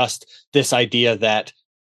not just this idea that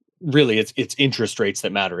really it's interest rates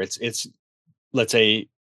that matter. It's let's say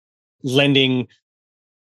lending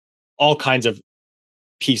all kinds of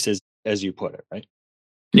pieces, as you put it, right?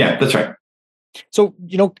 Yeah, that's right. So,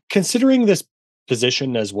 considering this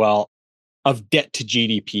position as well of debt to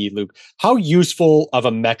GDP, Luke, how useful of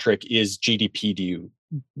a metric is GDP to you?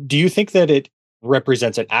 Do you think that it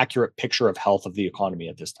represents an accurate picture of health of the economy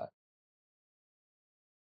at this time?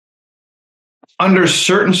 Under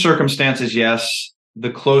certain circumstances, yes. The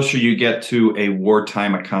closer you get to a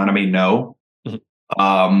wartime economy, no.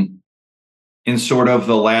 Mm-hmm. In sort of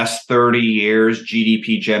the last 30 years,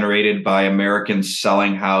 GDP generated by Americans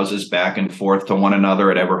selling houses back and forth to one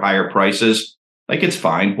another at ever higher prices, like it's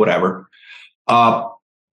fine, whatever.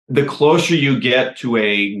 The closer you get to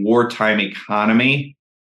a wartime economy,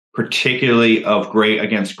 particularly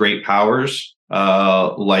against great powers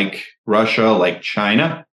like Russia, like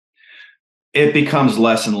China, it becomes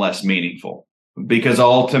less and less meaningful, because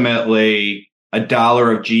ultimately $1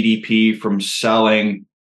 of GDP from selling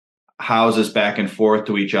houses back and forth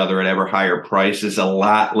to each other at ever higher prices is a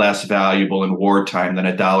lot less valuable in wartime than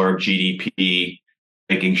 $1 of GDP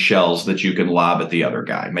making shells that you can lob at the other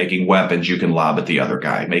guy, making weapons you can lob at the other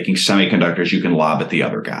guy, making semiconductors you can lob at the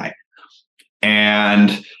other guy.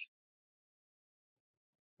 And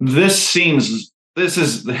this is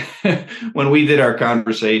when we did our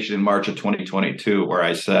conversation in March of 2022, where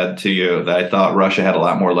I said to you that I thought Russia had a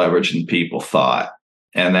lot more leverage than people thought.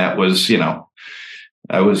 And that was,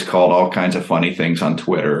 I was called all kinds of funny things on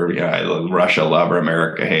Twitter. Russia lover,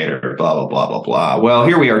 America hater, blah, blah, blah, blah, blah. Well,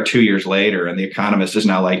 here we are 2 years later, and The Economist is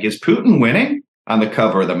now like, is Putin winning? On the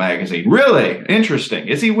cover of the magazine. Really? Interesting.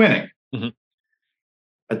 Is he winning?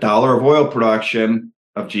 Mm-hmm. $1 of oil production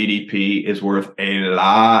of GDP is worth a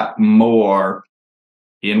lot more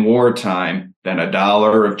in wartime than $1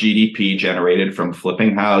 of GDP generated from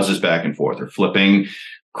flipping houses back and forth, or flipping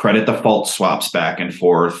credit default swaps back and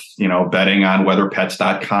forth, betting on whether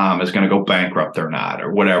pets.com is going to go bankrupt or not,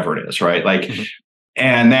 or whatever it is, right? Like, mm-hmm.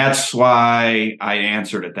 And that's why I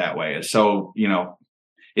answered it that way. So,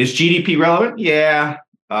 is GDP relevant? Yeah.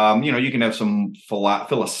 You can have some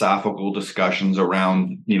philosophical discussions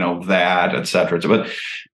around, that, et cetera. But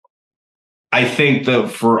I think that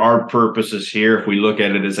for our purposes here, if we look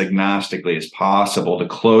at it as agnostically as possible, the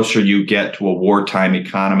closer you get to a wartime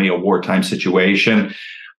economy, a wartime situation,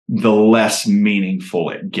 the less meaningful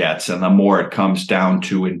it gets, and the more it comes down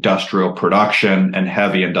to industrial production and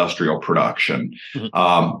heavy industrial production,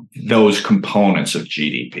 mm-hmm. Those components of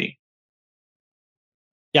GDP.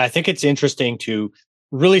 Yeah, I think it's interesting to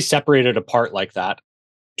really separate it apart like that,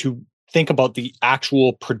 to think about the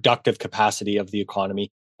actual productive capacity of the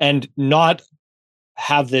economy and not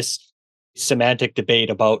have this semantic debate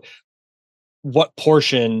about what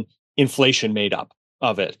portion inflation made up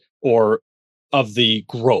of it or of the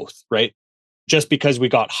growth, right? Just because we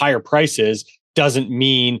got higher prices doesn't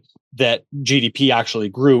mean that GDP actually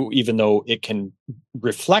grew, even though it can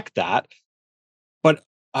reflect that. But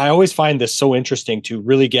I always find this so interesting to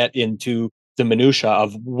really get into the minutia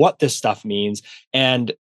of what this stuff means.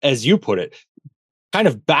 And as you put it, kind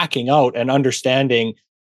of backing out and understanding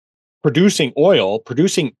producing oil,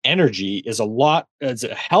 producing energy is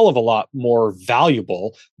a hell of a lot more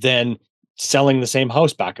valuable than selling the same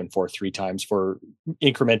house back and forth 3 times for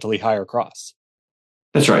incrementally higher costs.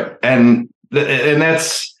 That's right. And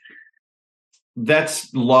that's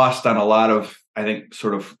that's lost on a lot of, I think,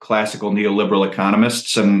 sort of classical neoliberal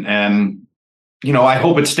economists. And I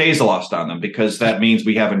hope it stays lost on them, because that means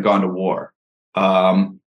we haven't gone to war.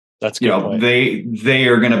 That's a good point. They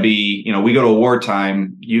are going to be, we go to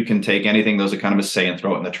wartime, you can take anything those economists say and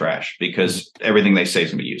throw it in the trash, because everything they say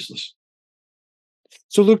is going to be useless.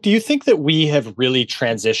 So, Luke, do you think that we have really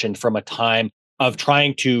transitioned from a time of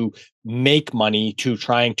trying to make money to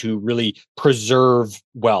trying to really preserve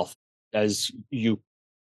wealth, as you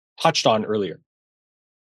touched on earlier?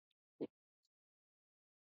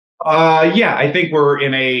 Yeah, I think we're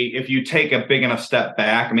if you take a big enough step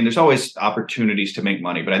back, I mean, there's always opportunities to make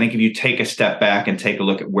money, but I think if you take a step back and take a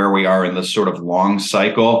look at where we are in this sort of long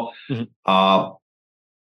cycle,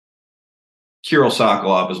 Kirill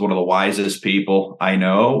Sokolov is one of the wisest people I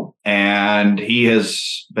know, and he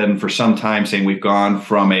has been for some time saying we've gone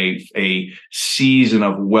from a season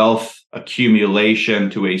of wealth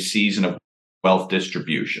accumulation to a season of wealth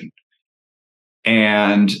distribution.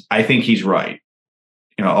 And I think he's right.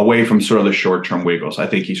 Away from sort of the short-term wiggles, I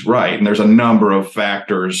think he's right. And there's a number of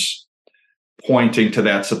factors pointing to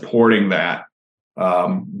that, supporting that,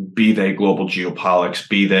 be they global geopolitics,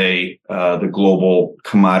 be they the global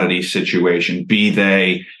commodity situation, be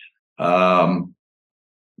they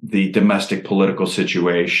the domestic political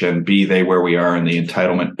situation, be they where we are in the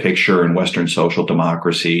entitlement picture in Western social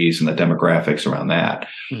democracies and the demographics around that.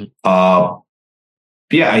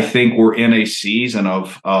 Yeah, I think we're in a season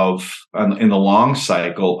of in the long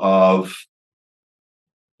cycle of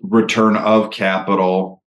return of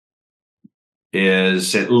capital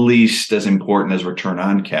is at least as important as return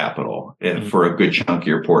on capital for a good chunk of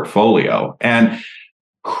your portfolio. And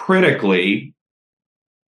critically,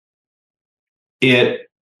 I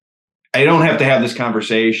don't have to have this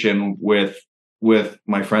conversation with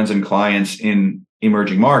my friends and clients in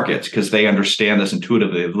emerging markets, because they understand this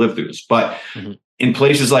intuitively, they've lived through this. But in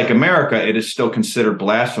places like America, it is still considered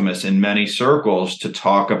blasphemous in many circles to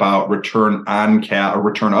talk about return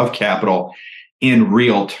of capital in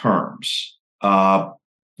real terms. You're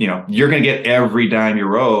going to get every dime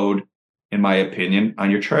you owed, in my opinion,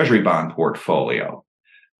 on your Treasury bond portfolio.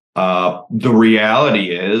 The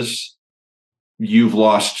reality is you've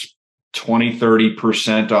lost 20,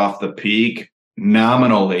 30% off the peak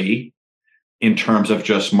nominally, in terms of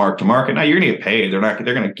just mark to market. Now you're going to get paid. They're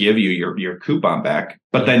going to give you your coupon back,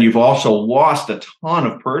 but then you've also lost a ton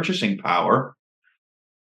of purchasing power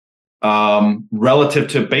relative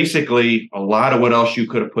to basically a lot of what else you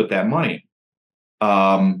could have put that money.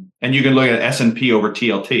 And you can look at S&P over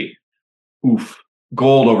TLT. Oof.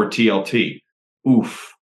 Gold over TLT.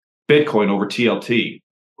 Oof. Bitcoin over TLT.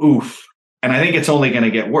 Oof. And I think it's only going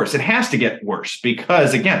to get worse. It has to get worse,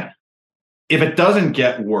 because again, if it doesn't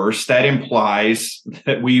get worse, that implies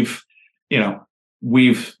that we've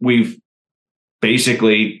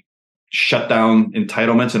basically shut down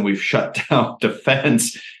entitlements and we've shut down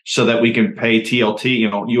defense so that we can pay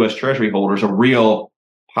TLT, U.S. Treasury holders, a real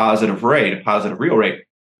positive real rate.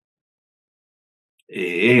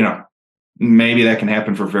 Maybe that can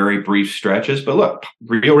happen for very brief stretches, but look,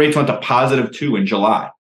 real rates went to +2 in July.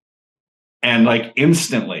 And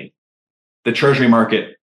instantly, the Treasury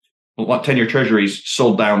market, 10-year Treasuries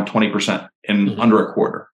sold down 20% in under a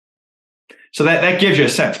quarter. So that gives you a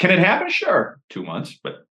sense. Can it happen? Sure. 2 months,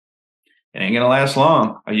 but it ain't going to last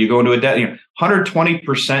long. Are you going to a debt?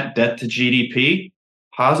 120% debt to GDP,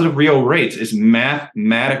 positive real rates is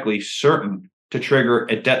mathematically certain to trigger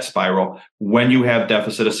a debt spiral when you have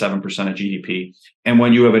deficit of 7% of GDP and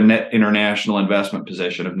when you have a net international investment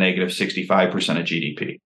position of negative 65% of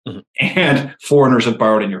GDP. And foreigners have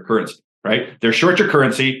borrowed in your currency, right? They're short your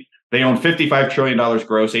currency. They own $55 trillion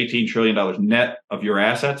gross, $18 trillion net of your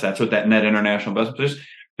assets. That's what that net international investment is.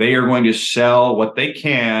 They are going to sell what they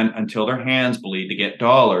can until their hands bleed to get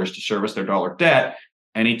dollars to service their dollar debt.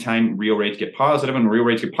 Anytime real rates get positive, and real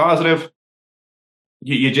rates get positive,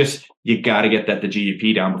 you got to get that the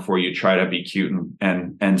GDP down before you try to be cute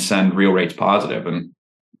and send real rates positive. And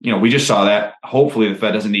we just saw that. Hopefully the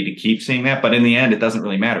Fed doesn't need to keep seeing that, but in the end, it doesn't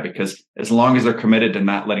really matter, because as long as they're committed to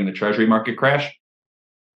not letting the Treasury market crash,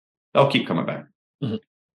 they'll keep coming back.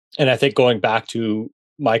 And I think going back to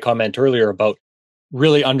my comment earlier about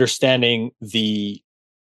really understanding the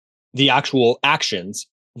actual actions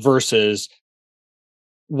versus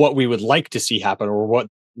what we would like to see happen, or what,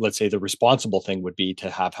 let's say, the responsible thing would be to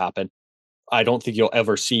have happen. I don't think you'll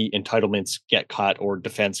ever see entitlements get cut or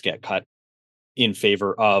defense get cut in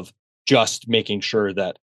favor of just making sure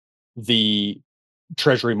that the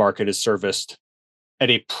Treasury market is serviced at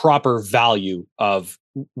a proper value of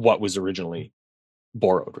what was originally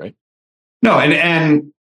borrowed, right? No,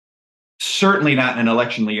 and certainly not in an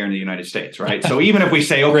election year in the United States, right? So even if we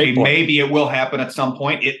say, okay, maybe it will happen at some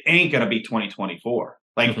point, it ain't going to be 2024.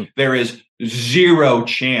 Like there is zero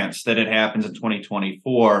chance that it happens in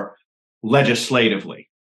 2024 legislatively.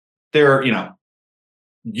 There,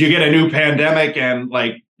 you get a new pandemic and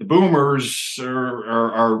like the boomers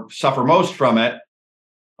are suffer most from it.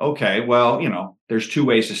 Okay, well, there's two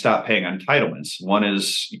ways to stop paying entitlements. One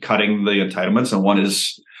is cutting the entitlements, and one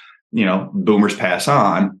is, boomers pass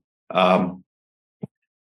on.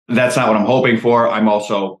 That's not what I'm hoping for. I'm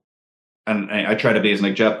also, and I try to be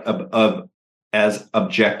as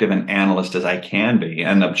objective an analyst as I can be,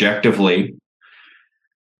 and objectively,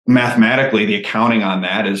 mathematically, the accounting on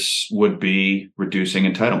that would be reducing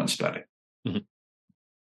entitlement spending. Mm-hmm.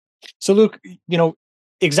 So, Luke,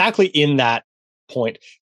 exactly in that point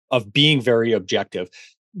of being very objective,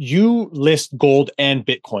 you list gold and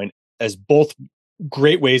Bitcoin as both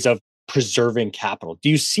great ways of preserving capital. Do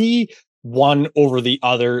you see one over the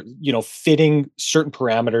other, fitting certain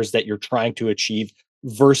parameters that you're trying to achieve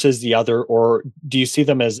versus the other, or do you see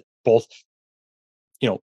them as both,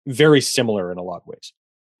 very similar in a lot of ways?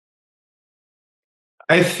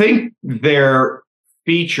 I think their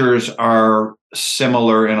features are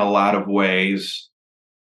similar in a lot of ways.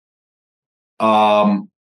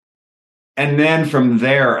 And then from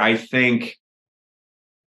there, I think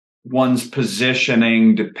one's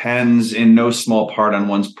positioning depends in no small part on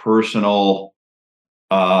one's personal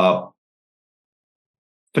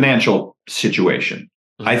financial situation.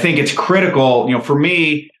 Mm-hmm. I think it's critical, for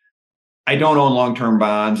me, I don't own long-term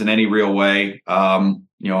bonds in any real way.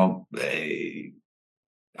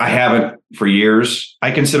 I haven't for years.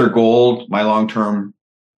 I consider gold my long-term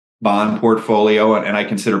bond portfolio, and I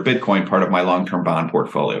consider Bitcoin part of my long-term bond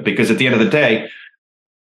portfolio, because at the end of the day,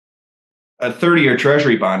 a 30-year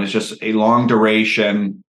Treasury bond is just a long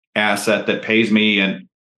duration asset that pays me a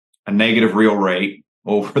negative real rate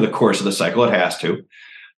over the course of the cycle. It has to,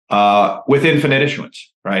 with infinite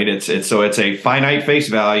issuance, right? It's a finite face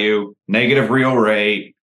value, negative real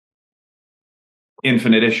rate,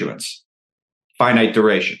 infinite issuance, finite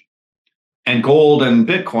duration. And gold and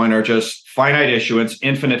Bitcoin are just finite issuance,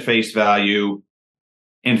 infinite face value,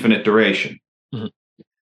 infinite duration. Mm-hmm.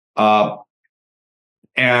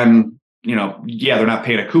 And they're not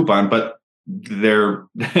paying a coupon, but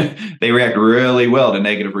they react really well to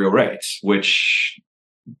negative real rates, which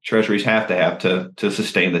treasuries have to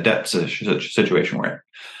sustain the debt situation we're in.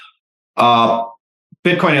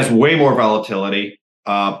 Bitcoin has way more volatility.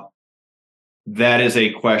 That is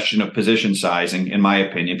a question of position sizing, in my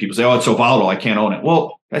opinion. People say, "Oh, it's so volatile, I can't own it."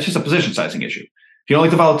 Well, that's just a position sizing issue. If you don't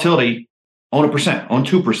like the volatility, own 1%, own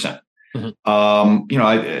 2%. Mm-hmm.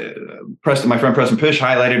 My friend Preston Pish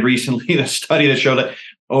highlighted recently the study that showed that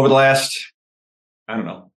over the last,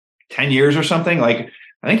 10 years or something, like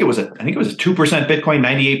I think it was a 2% Bitcoin,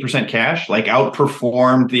 98% cash, like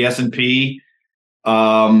outperformed the S&P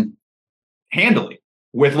handily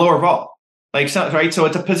with lower vol. Right. So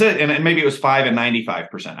it's a position, and maybe it was 5 and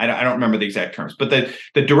 95%. I don't remember the exact terms, but the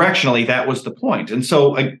directionally that was the point. And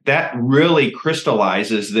so that really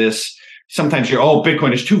crystallizes this. Sometimes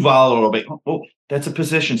Bitcoin is too volatile. Oh, that's a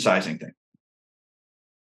position sizing thing.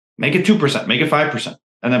 Make it 2%, make it 5%,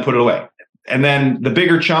 and then put it away. And then the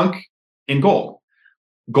bigger chunk in gold.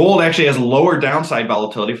 Gold actually has lower downside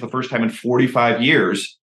volatility for the first time in 45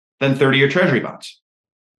 years than 30-year Treasury bonds.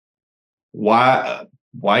 Why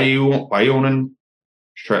are you owning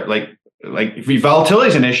if volatility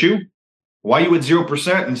is an issue? Why are you at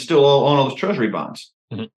 0% and still own all those Treasury bonds?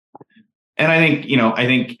 Mm-hmm. And I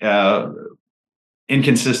think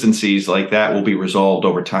inconsistencies like that will be resolved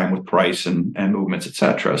over time with price and movements, et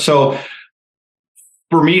cetera. So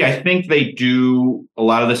for me, I think they do a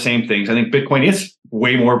lot of the same things. I think Bitcoin is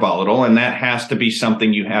way more volatile, and that has to be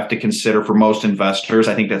something you have to consider for most investors.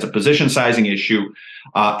 I think that's a position sizing issue.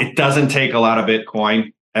 It doesn't take a lot of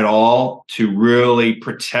Bitcoin at all to really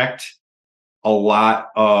protect a lot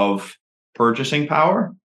of purchasing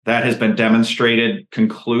power. That has been demonstrated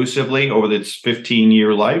conclusively over its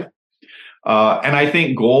 15-year life. And I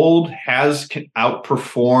think gold has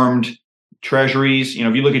outperformed treasuries.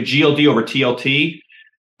 If you look at GLD over TLT,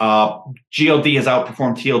 GLD has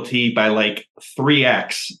outperformed TLT by like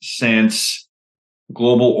 3x since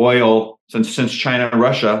global oil, since China and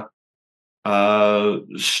Russia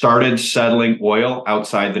started settling oil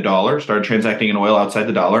outside the dollar, started transacting in oil outside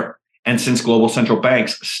the dollar, and since global central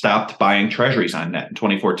banks stopped buying treasuries on net in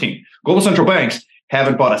 2014. Global central banks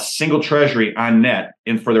haven't bought a single treasury on net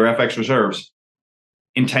for their FX reserves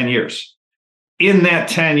in 10 years. In that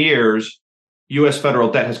 10 years, U.S.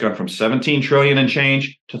 federal debt has gone from $17 trillion and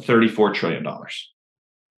change to $34 trillion.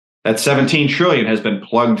 That 17 trillion has been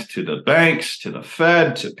plugged to the banks, to the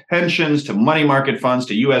Fed, to pensions, to money market funds,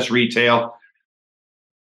 to U.S. retail.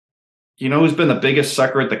 You know who's been the biggest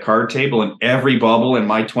sucker at the card table in every bubble in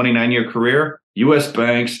my 29-year career? U.S.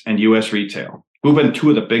 banks and U.S. retail. Who've been two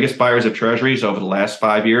of the biggest buyers of treasuries over the last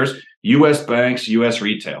 5 years? U.S. banks, U.S.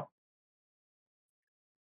 retail.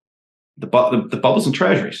 The bubbles in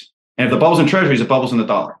treasuries. And if the bubbles in treasuries, it bubbles in the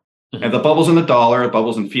dollar. And if the bubbles in the dollar, it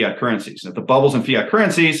bubbles in fiat currencies. And if the bubbles in fiat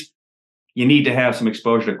currencies, you need to have some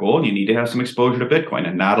exposure to gold, and you need to have some exposure to Bitcoin.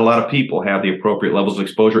 And not a lot of people have the appropriate levels of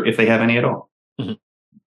exposure, if they have any at all. Mm-hmm.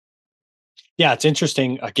 Yeah, it's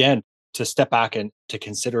interesting, again, to step back and to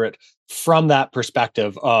consider it from that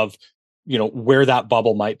perspective of, where that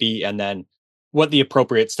bubble might be, and then what the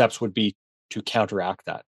appropriate steps would be to counteract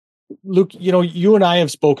that. Luke, you and I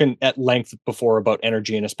have spoken at length before about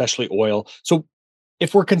energy and especially oil. So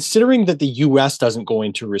if we're considering that the US doesn't go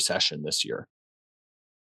into recession this year,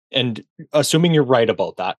 and assuming you're right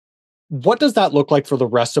about that, what does that look like for the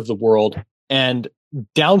rest of the world? And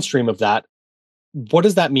downstream of that, what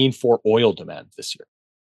does that mean for oil demand this year?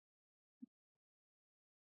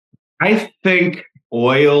 I think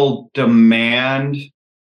oil demand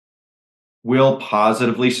will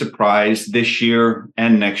positively surprise this year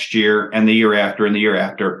and next year and the year after and the year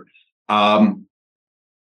after. I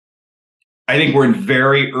think we're in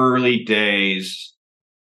very early days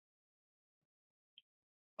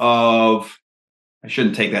of, I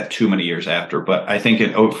shouldn't take that too many years after, but I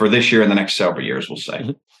think for this year and the next several years, we'll say.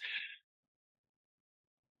 Mm-hmm.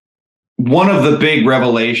 One of the big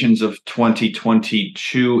revelations of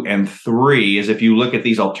 2022 and 3 is if you look at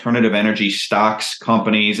these alternative energy stocks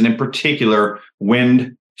companies, and in particular,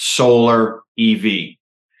 wind, solar, EV,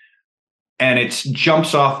 and it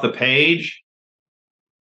jumps off the page,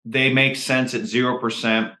 they make sense at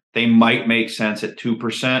 0%. They might make sense at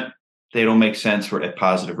 2%. They don't make sense at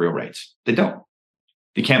positive real rates. They don't.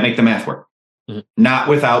 You can't make the math work. Mm-hmm. Not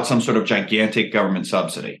without some sort of gigantic government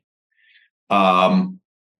subsidy.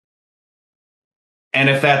 And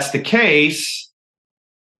if that's the case,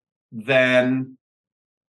 then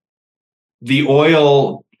the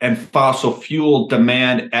oil and fossil fuel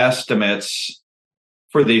demand estimates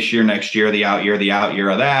for this year, next year, the out year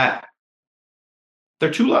of that,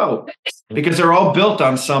 they're too low because they're all built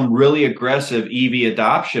on some really aggressive EV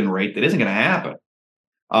adoption rate that isn't going to happen.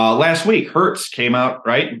 Last week, Hertz came out,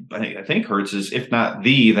 right? I think Hertz is, if not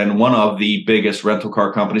then one of the biggest rental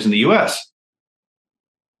car companies in the U.S.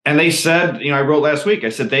 And they said, I wrote last week, I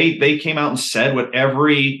said they came out and said what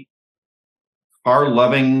every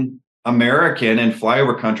car-loving American in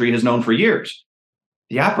flyover country has known for years.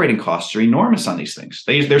 The operating costs are enormous on these things.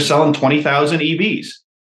 They're selling 20,000 EVs,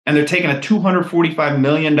 and they're taking a $245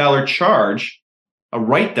 million charge, a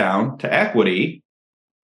write-down to equity,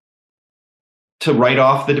 to write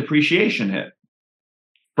off the depreciation hit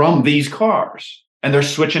from these cars. And they're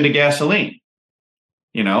switching to gasoline.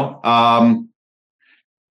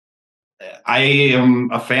 I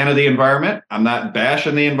am a fan of the environment. I'm not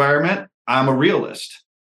bashing the environment. I'm a realist.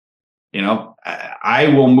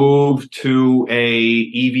 I will move to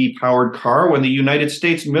a EV powered car when the United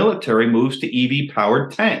States military moves to EV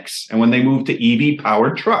powered tanks, and when they move to EV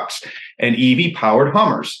powered trucks and EV powered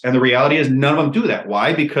Hummers. And the reality is none of them do that.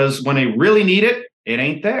 Why? Because when they really need it, it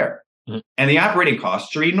ain't there. Mm-hmm. And the operating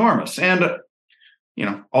costs are enormous. And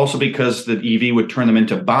also because the EV would turn them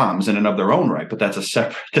into bombs in and of their own right, but that's a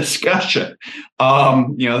separate discussion.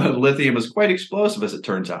 The lithium is quite explosive, as it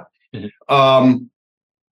turns out. Mm-hmm.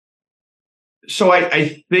 So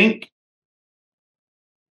I think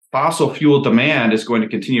fossil fuel demand is going to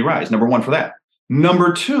continue to rise. Number one for that.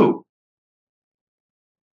 Number two,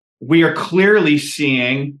 we are clearly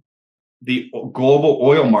seeing the global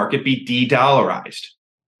oil market be de-dollarized.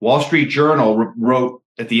 Wall Street Journal wrote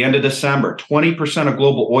at the end of December, 20% of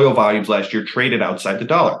global oil volumes last year traded outside the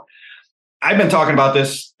dollar. I've been talking about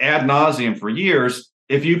this ad nauseum for years.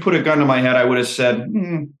 If you put a gun to my head, I would have said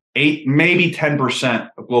 8, maybe 10%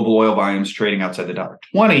 of global oil volumes trading outside the dollar.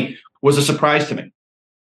 20 was a surprise to me.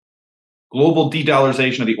 Global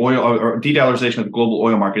de-dollarization of the oil, or de-dollarization of the global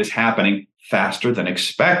oil market, is happening faster than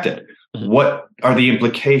expected. Mm-hmm. What are the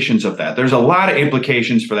implications of that? There's a lot of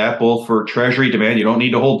implications for that, both for Treasury demand. You don't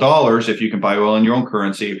need to hold dollars if you can buy oil in your own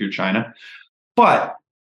currency if you're China. But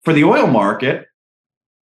for the oil market,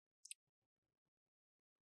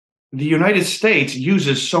 the United States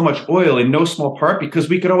uses so much oil in no small part because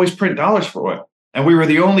we could always print dollars for oil. And we were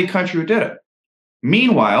the only country who did it.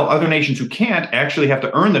 Meanwhile, other nations who can't actually have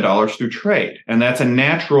to earn the dollars through trade. And that's a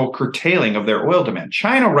natural curtailing of their oil demand.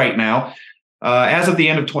 China right now, as of the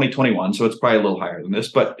end of 2021, so it's probably a little higher than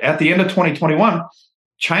this, but at the end of 2021,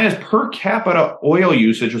 China's per capita oil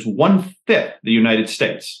usage was 1/5 the United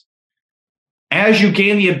States. As you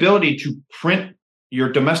gain the ability to print your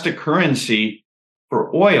domestic currency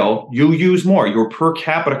for oil, you use more. Your per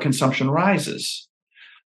capita consumption rises.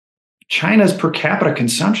 China's per capita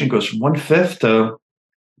consumption goes from 1/5 to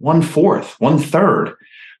 1/4, 1/3.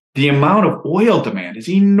 The amount of oil demand is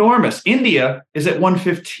enormous. India is at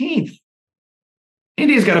 1/15.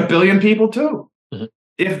 India's got 1 billion people too. Mm-hmm.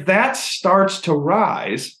 If that starts to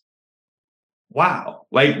rise, wow,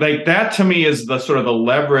 like that to me is the sort of the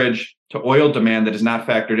leverage to oil demand that is not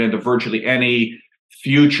factored into virtually any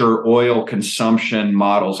future oil consumption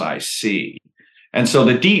models I see. And so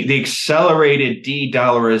the accelerated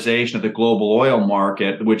de-dollarization of the global oil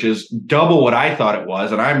market, which is double what I thought it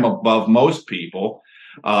was, and I'm above most people,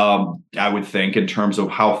 I would think, in terms of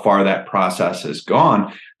how far that process has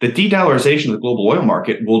gone, the de-dollarization of the global oil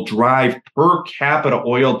market will drive per capita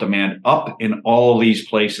oil demand up in all these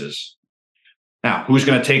places. Now, who's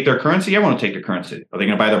going to take their currency? Everyone will take their currency. Are they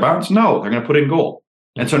going to buy their bonds? No, they're going to put in gold.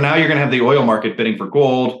 And so now you're going to have the oil market bidding for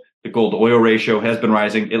gold. The gold to oil ratio has been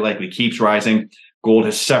rising. It likely keeps rising. Gold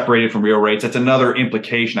has separated from real rates. That's another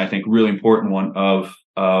implication, I think, really important one of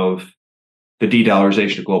the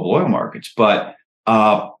de-dollarization of global oil markets. But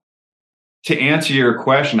to answer your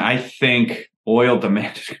question, I think oil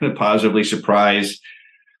demand is going to positively surprise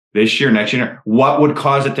this year, next year. What would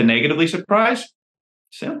cause it to negatively surprise?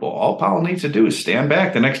 Simple. All Powell needs to do is stand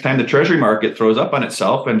back the next time the Treasury market throws up on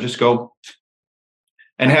itself and just go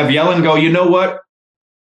and have Yellen go, you know what?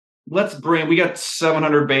 We got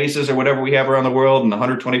 700 bases or whatever we have around the world in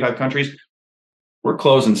 125 countries. We're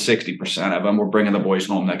closing 60% of them. We're bringing the boys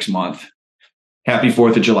home next month. Happy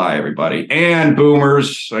 4th of July, everybody. And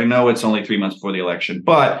boomers, I know it's only 3 months before the election,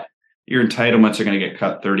 but your entitlements are going to get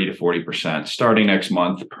cut 30 to 40% starting next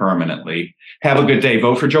month permanently. Have a good day.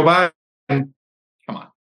 Vote for Joe Biden. Come on.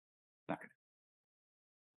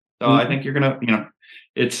 So I think you're going to,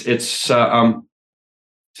 it's an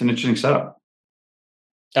interesting setup.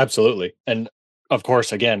 Absolutely. And of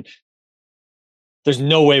course, again, there's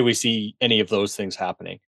no way we see any of those things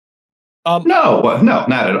happening. No, not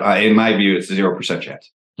at all. In my view, it's a 0% chance.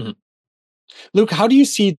 Mm-hmm. Luke, how do you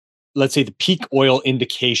see, let's say, the peak oil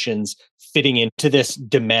indications fitting into this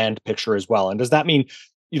demand picture as well? And does that mean,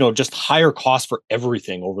 just higher costs for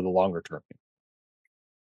everything over the longer term?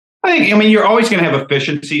 I mean, you're always going to have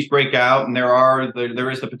efficiencies break out, and there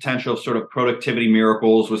is the potential of sort of productivity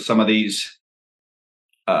miracles with some of these.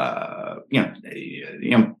 Man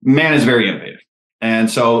is very innovative.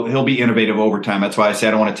 And so he'll be innovative over time. That's why I say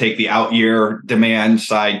I don't want to take the out year demand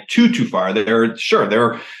side too far. There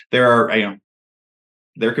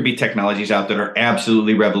could be technologies out that are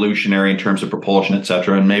absolutely revolutionary in terms of propulsion, et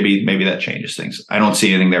cetera. And maybe that changes things. I don't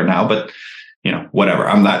see anything there now, but whatever.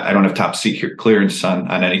 I don't have top secret clearance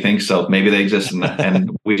on anything. So maybe they exist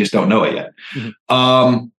and we just don't know it yet.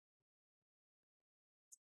 Mm-hmm.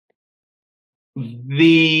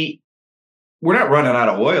 We're not running out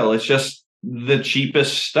of oil. It's just the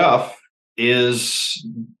cheapest stuff is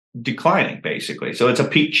declining, basically. So it's a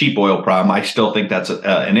peak cheap oil problem. I still think that's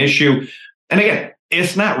an issue. And again,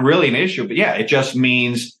 it's not really an issue, but yeah, it just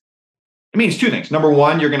means two things. Number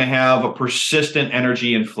one, you're going to have a persistent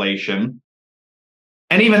energy inflation.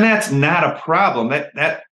 And even that's not a problem.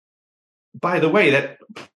 That by the way, that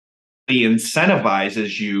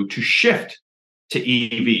incentivizes you to shift to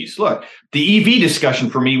EVs. Look, the EV discussion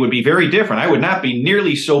for me would be very different. I would not be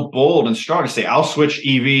nearly so bold and strong to say I'll switch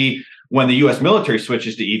EV when the U.S. military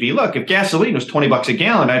switches to EV. Look, if gasoline was $20 a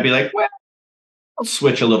gallon, I'd be like, well, I'll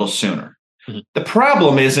switch a little sooner. Mm-hmm. The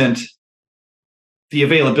problem isn't the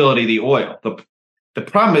availability of the oil. The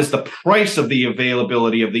problem is the price of the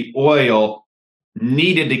availability of the oil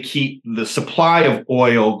needed to keep the supply of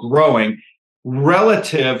oil growing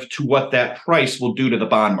relative to what that price will do to the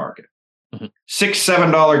bond market. $6,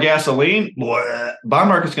 $7 gasoline, bond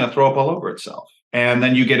market's going to throw up all over itself. And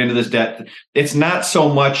then you get into this debt. It's not so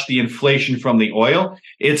much the inflation from the oil.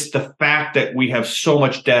 It's the fact that we have so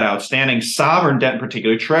much debt outstanding, sovereign debt in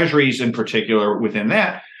particular, treasuries in particular within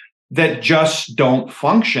that just don't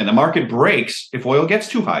function. The market breaks if oil gets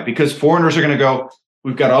too high because foreigners are going to go,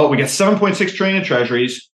 we got 7.6 trillion in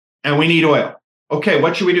treasuries and we need oil. Okay,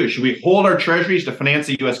 what should we do? Should we hold our treasuries to finance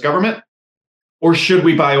the U.S. government? Or should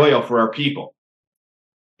we buy oil for our people?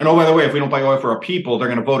 And oh, by the way, if we don't buy oil for our people, they're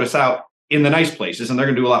going to vote us out in the nice places, and they're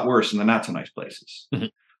going to do a lot worse in the not so nice places.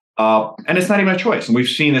 Mm-hmm. And it's not even a choice. And we've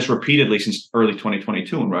seen this repeatedly since early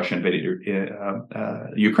 2022 when Russia invaded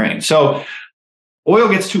Ukraine. So Oil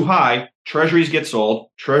gets too high, treasuries get sold,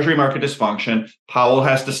 treasury market dysfunction, Powell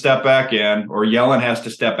has to step back in, or Yellen has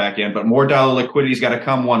to step back in, but more dollar liquidity's got to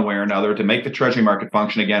come one way or another to make the treasury market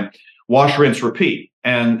function again. Wash, rinse, repeat.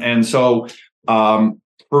 And so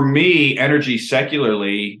for me, energy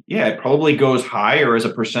secularly, it probably goes higher as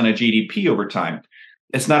a percent of GDP over time.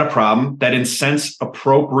 It's not a problem that incents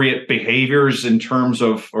appropriate behaviors in terms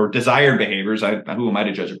of, or desired behaviors. Who am I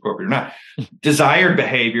to judge appropriate or not? Desired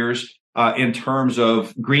behaviors in terms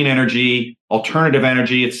of green energy, alternative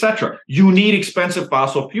energy, et cetera. You need expensive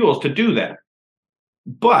fossil fuels to do that.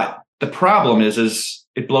 But the problem is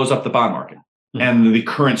it blows up the bond market and the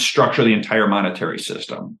current structure of the entire monetary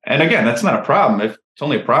system. And again, that's not a problem. It's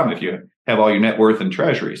only a problem if you have all your net worth in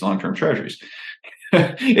treasuries, long-term treasuries.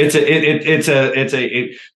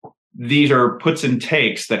 These are puts and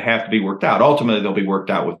takes that have to be worked out. Ultimately, they'll be worked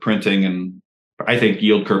out with printing and I think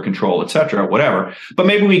yield curve control, et cetera, whatever. But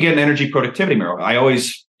maybe we get an energy productivity miracle. I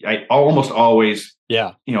almost always,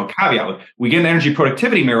 caveat with, we get an energy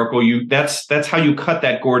productivity miracle. That's how you cut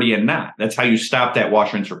that Gordian knot. That's how you stop that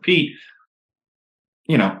wash, rinse, repeat.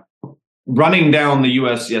 Running down the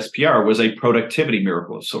US SPR was a productivity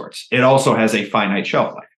miracle of sorts. It also has a finite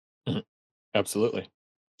shelf life. Absolutely.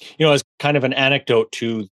 As kind of an anecdote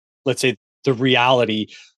to, let's say, the reality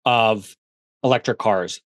of electric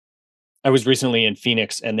cars. I was recently in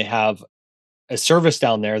Phoenix and they have a service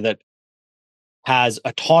down there that has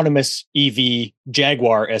autonomous EV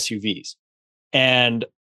Jaguar SUVs. And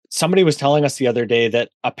somebody was telling us the other day that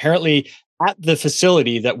apparently at the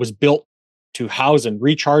facility that was built to house and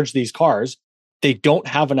recharge these cars, they don't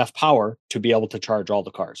have enough power to be able to charge all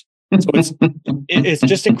the cars. So it's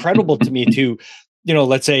just incredible to me to,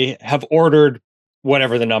 let's say have ordered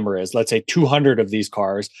whatever the number is, let's say 200 of these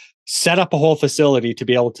cars, set up a whole facility to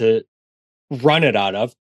be able to run it out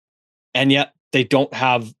of, and yet they don't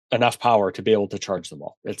have enough power to be able to charge them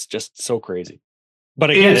all. It's just so crazy. But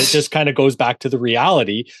again, it just kind of goes back to the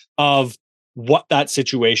reality of what that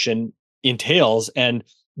situation entails, and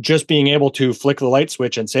just being able to flick the light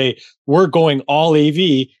switch and say, we're going all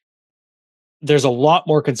EV. There's a lot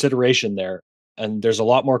more consideration there, and there's a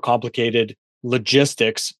lot more complicated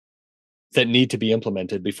logistics that need to be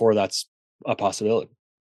implemented before that's a possibility.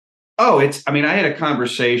 I had a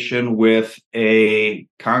conversation with a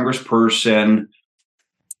congressperson,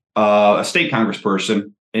 a state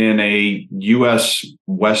congressperson in a U.S.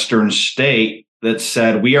 Western state that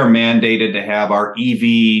said we are mandated to have our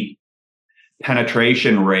EV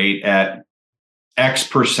penetration rate at X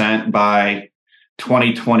percent by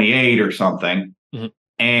 2028 or something. Mm-hmm.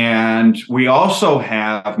 And we also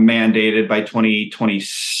have mandated by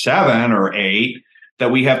 2027 or 8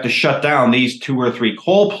 that we have to shut down these 2 or 3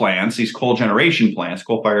 coal plants, these coal generation plants,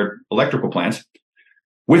 coal-fired electrical plants,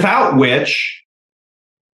 without which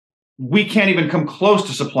we can't even come close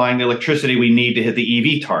to supplying the electricity we need to hit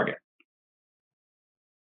the EV target.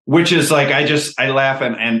 Which is like, I laugh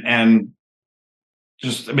and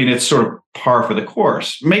it's sort of par for the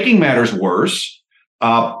course. Making matters worse.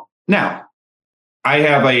 Now, I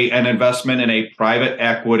have an investment in a private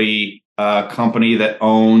equity company that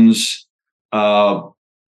owns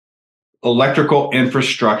electrical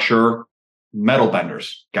infrastructure metal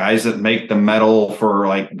benders, guys that make the metal for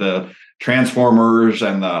like the transformers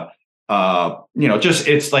and the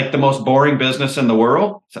it's like the most boring business in the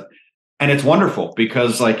world. And it's wonderful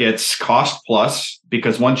because like it's cost plus,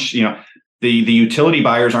 because once the utility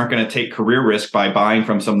buyers aren't going to take career risk by buying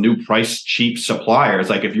from some new price cheap supplier. It's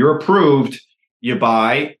like if you're approved, you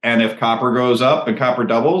buy, and if copper goes up and copper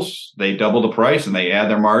doubles, they double the price and they add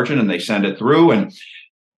their margin and they send it through.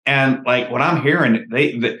 And like what I'm hearing,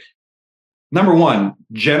 number one,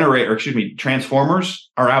 transformers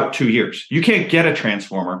are out 2 years. You can't get a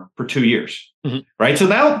transformer for 2 years, right? So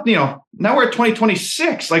now we're at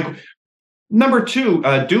 2026. Like number two,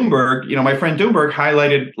 Doomberg, my friend Doomberg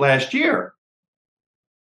highlighted last year,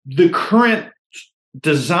 the current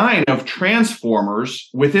design of transformers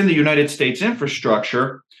within the United States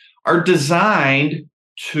infrastructure are designed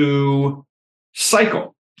to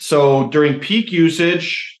cycle. So during peak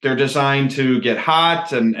usage, they're designed to get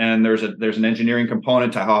hot, and there's an engineering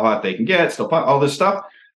component to how hot they can get, still all this stuff.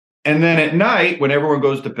 And then at night, when everyone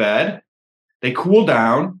goes to bed, they cool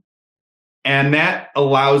down, and that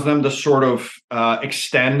allows them to sort of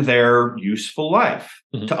extend their useful life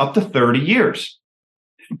to up to 30 years.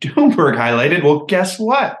 Doomberg highlighted, well, guess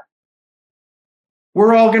what?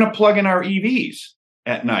 We're all going to plug in our EVs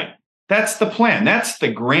at night. That's the plan. That's the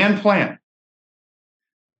grand plan.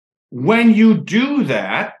 When you do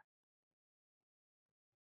that,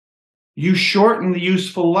 you shorten the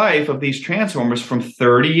useful life of these transformers from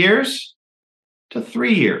 30 years to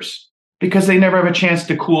 3 years. because they never have a chance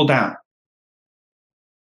to cool down.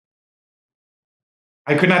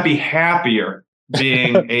 I could not be happier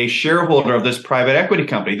being a shareholder of this private equity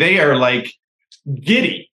company. They are like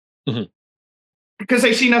giddy because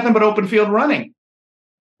they see nothing but open field running.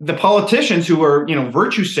 The politicians who are,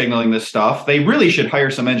 virtue signaling this stuff, they really should hire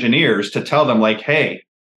some engineers to tell them like, hey,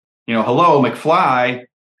 hello, McFly,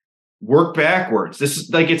 work backwards. This is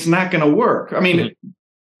like, it's not going to work. I mean,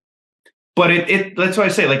 but that's why I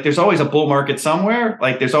say, like, there's always a bull market somewhere.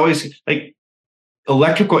 Like, there's always like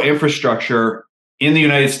electrical infrastructure in the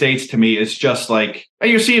United States, to me, is just like, and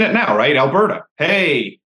you're seeing it now, right? Alberta.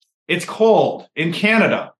 Hey, it's cold in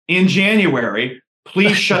Canada in January.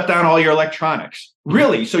 Please shut down all your electronics.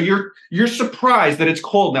 Really? So you're surprised that it's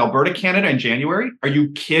cold in Alberta, Canada in January? Are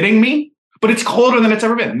you kidding me? But it's colder than it's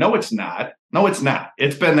ever been. No, it's not. No, it's not.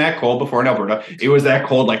 It's been that cold before in Alberta. It was that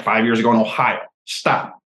cold like 5 years ago in Ohio.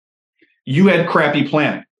 Stop. You had crappy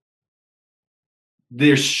planning.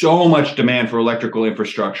 There's so much demand for electrical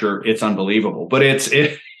infrastructure. It's unbelievable. But it's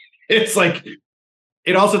like,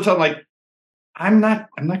 it also tells like, I'm not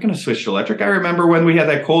going to switch to electric. I remember when we had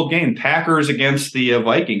that cold game, Packers against the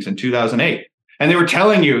Vikings in 2008. And they were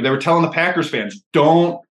telling the Packers fans,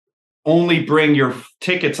 don't only bring your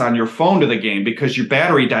tickets on your phone to the game because your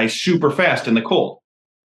battery dies super fast in the cold.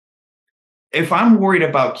 If I'm worried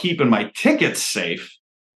about keeping my tickets safe,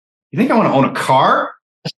 you think I want to own a car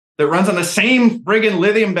that runs on the same friggin'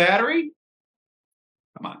 lithium battery?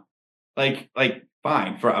 Come on. Like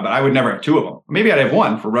fine. But I would never have two of them. Maybe I'd have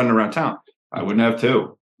one for running around town. I wouldn't have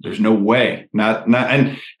two. There's no way. Not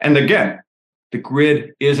and again, the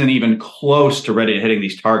grid isn't even close to ready to hitting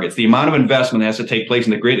these targets. The amount of investment that has to take place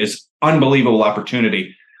in the grid is unbelievable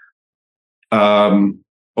opportunity over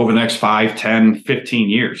the next 5, 10, 15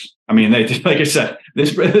 years. I mean, like I said,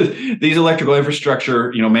 these electrical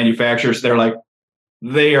infrastructure, manufacturers,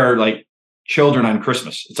 they are like children on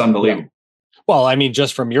Christmas. It's unbelievable. Yeah. Well, I mean,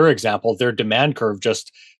 just from your example, their demand curve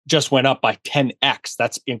just went up by 10x.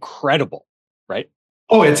 That's incredible, right?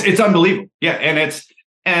 Oh, it's unbelievable. Yeah,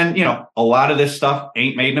 and a lot of this stuff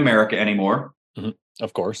ain't made in America anymore.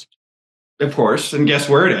 Of course. And guess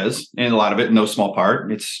where it is? And a lot of it, in no small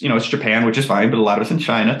part, it's Japan, which is fine, but a lot of it's in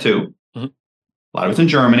China too. A lot of it's in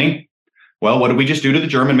Germany. Well, what did we just do to the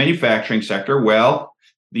German manufacturing sector? Well,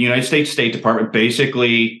 the United States State Department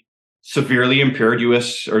basically severely impaired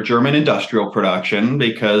U.S. or German industrial production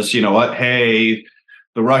because, you know what? Hey,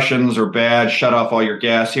 the Russians are bad. Shut off all your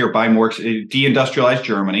gas here. Buy more. Deindustrialize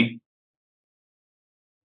Germany.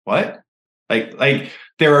 What? Like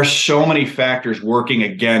there are so many factors working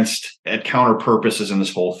against at counter purposes in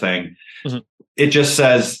this whole thing. It just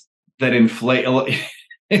says that inflation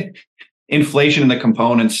in the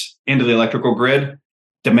components into the electrical grid,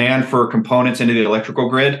 demand for components into the electrical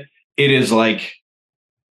grid, it is like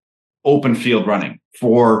open field running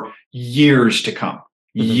for years to come.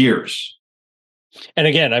 Years. And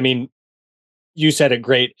again, I mean, you said it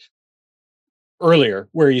great earlier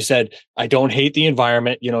where you said, I don't hate the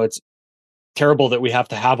environment. It's terrible that we have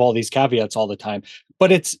to have all these caveats all the time.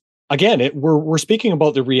 But it's, again, we're speaking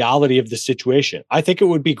about the reality of the situation. I think it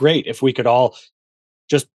would be great if we could all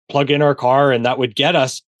just plug in our car and that would get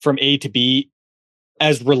us from A to B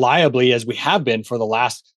as reliably as we have been for the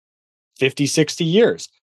last 50, 60 years.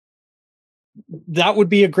 That would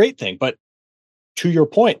be a great thing. But to your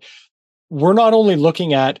point, we're not only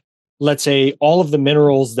looking at, let's say, all of the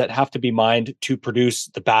minerals that have to be mined to produce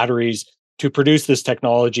the batteries, to produce this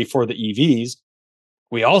technology for the EVs.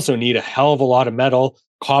 We also need a hell of a lot of metal,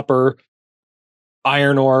 copper,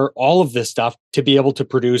 iron ore, all of this stuff to be able to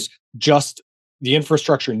produce just the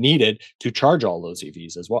infrastructure needed to charge all those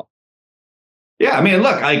EVs as well. Yeah, I mean,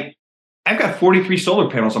 look, I've got 43 solar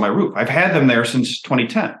panels on my roof. I've had them there since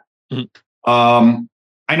 2010.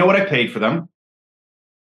 I know what I paid for them.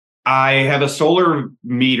 I have a solar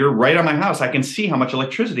meter right on my house. I can see how much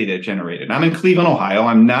electricity they've generated. I'm in Cleveland, Ohio.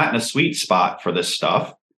 I'm not in a sweet spot for this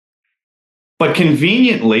stuff. But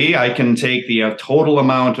conveniently, I can take the total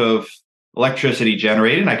amount of electricity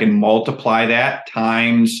generated, and I can multiply that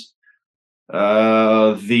times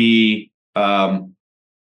the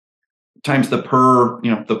per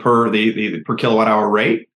kilowatt hour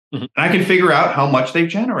rate. And I can figure out how much they've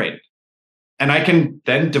generated. And I can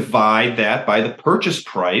then divide that by the purchase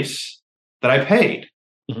price that I paid.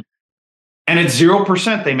 And at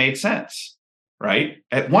 0%, they made sense, right?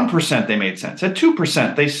 At 1%, they made sense. At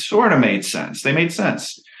 2%, they sort of made sense. They made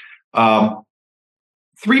sense. 3%,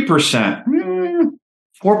 4%,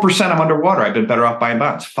 I'm underwater. I've been better off buying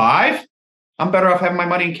bonds. 5%, I'm better off having my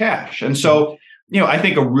money in cash. And so, I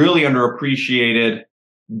think a really underappreciated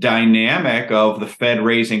dynamic of the Fed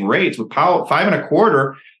raising rates with Powell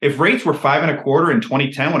 5.25. If rates were 5.25 in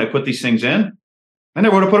 2010 when I put these things in, I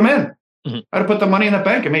never would have put them in. I'd have put the money in the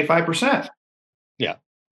bank and made 5%. Yeah.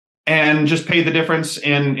 And just paid the difference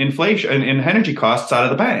in inflation, in energy costs out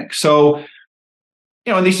of the bank. So,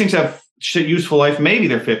 and these things have useful life. Maybe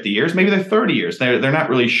they're 50 years, maybe they're 30 years. They're not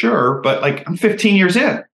really sure, but like I'm 15 years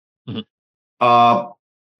in.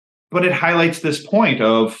 But it highlights this point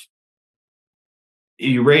of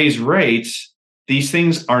you raise rates. These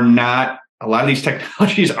things are not, a lot of these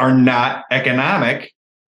technologies are not economic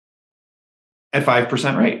at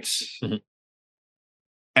 5% rates.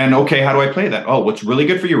 And okay, how do I play that? Oh, what's really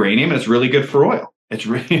good for uranium and it's really good for oil. It's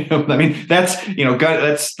really, I mean, that's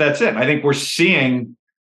it. I think we're seeing,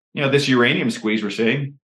 this uranium squeeze we're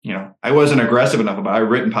seeing. I wasn't aggressive enough about it. I've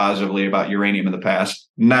written positively about uranium in the past,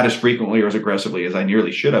 not as frequently or as aggressively as I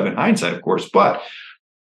nearly should have in hindsight, of course, but it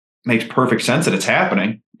makes perfect sense that it's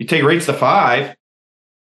happening. You take rates to 5,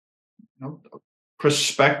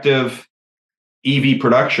 prospective EV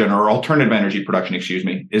production or alternative energy production,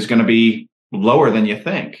 is going to be lower than you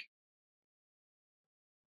think.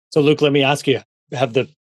 So, Luke, let me ask you, have the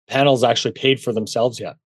panels actually paid for themselves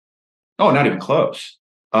yet? Oh, not even close.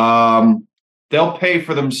 They'll pay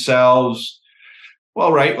for themselves.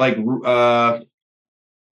 Well, right. Like,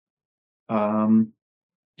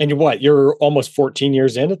 and you're almost 14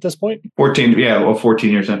 years in at this point? 14. Yeah. Well, 14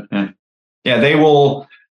 years in. Yeah. They will.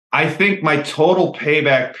 I think my total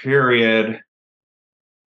payback period,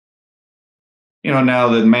 now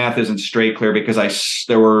the math isn't straight clear because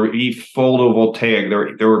there were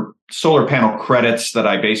photovoltaic, there were solar panel credits that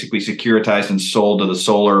I basically securitized and sold to the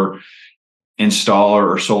solar installer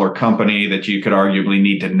or solar company that you could arguably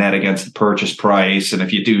need to net against the purchase price. And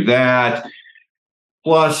if you do that,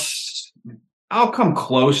 plus I'll come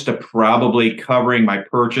close to probably covering my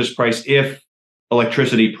purchase price if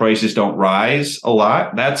electricity prices don't rise a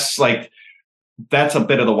lot. That's a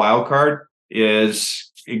bit of the wild card.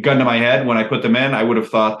 Is gun to my head, when I put them in, I would have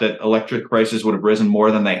thought that electric prices would have risen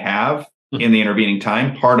more than they have in the intervening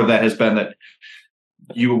time. Part of that has been that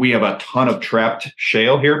we have a ton of trapped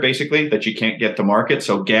shale here, basically, that you can't get to market.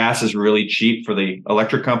 So gas is really cheap for the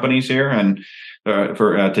electric companies here and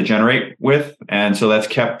to generate with. And so that's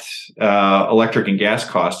kept electric and gas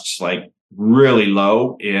costs like really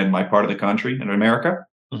low in my part of the country in America.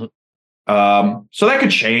 So that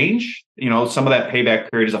could change. Some of that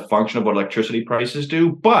payback period is a function of what electricity prices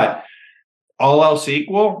do, but all else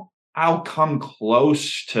equal, I'll come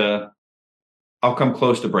close to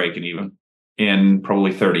breaking even in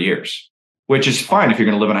probably 30 years, which is fine if you're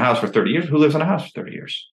going to live in a house for 30 years. Who lives in a house for 30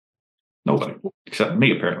 years? Nobody, except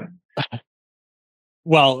me, apparently.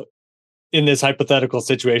 Well, in this hypothetical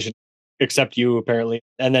situation, except you, apparently.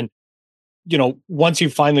 And then, once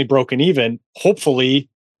you've finally broken even, hopefully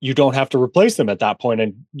you don't have to replace them at that point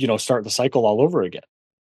and, start the cycle all over again.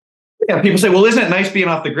 Yeah. People say, well, isn't it nice being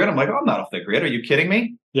off the grid? I'm like, oh, I'm not off the grid. Are you kidding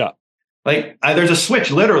me? Yeah. Like there's a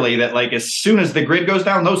switch literally that like, as soon as the grid goes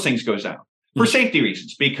down, those things goes down for safety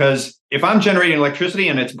reasons, because if I'm generating electricity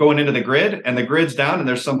and it's going into the grid and the grid's down and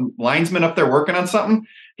there's some linesman up there working on something,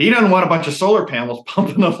 he doesn't want a bunch of solar panels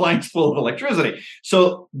pumping the lines full of electricity.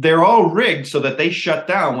 So they're all rigged so that they shut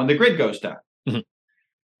down when the grid goes down.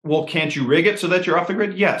 Well, can't you rig it so that you're off the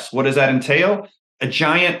grid? Yes. What does that entail? A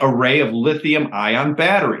giant array of lithium-ion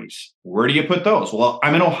batteries. Where do you put those? Well,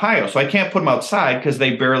 I'm in Ohio, so I can't put them outside because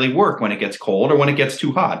they barely work when it gets cold or when it gets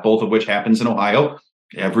too hot, both of which happens in Ohio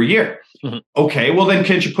every year. Okay, well, then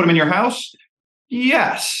can't you put them in your house?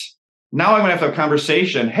 Yes. Now I'm going to have a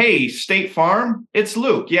conversation. Hey, State Farm, it's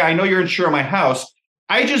Luke. Yeah, I know you're insuring my house.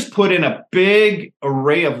 I just put in a big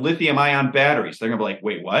array of lithium-ion batteries. They're going to be like,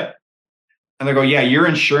 wait, what? And they go, yeah, your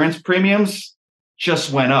insurance premiums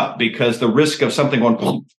just went up because the risk of something going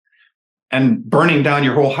boom and burning down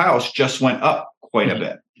your whole house just went up quite a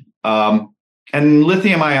bit. And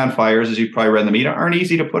lithium ion fires, as you've probably read in the media, aren't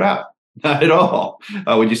easy to put out. Not at all.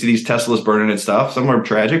 When you see these Teslas burning and stuff, some are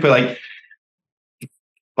tragic, but like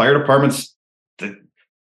fire departments,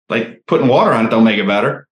 like putting water on it don't make it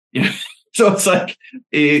better. So it's like,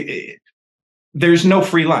 there's no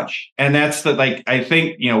free lunch. And that's I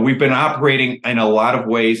think, we've been operating in a lot of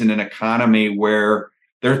ways in an economy where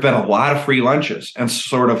there's been a lot of free lunches, and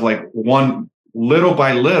sort of like one little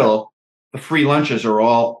by little, the free lunches are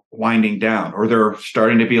all winding down, or they're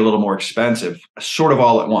starting to be a little more expensive, sort of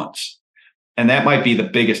all at once. And that might be the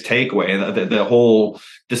biggest takeaway. The whole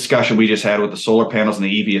discussion we just had with the solar panels and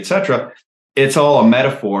the EV, et cetera, it's all a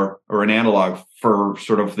metaphor or an analog for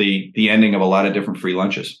sort of the ending of a lot of different free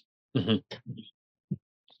lunches.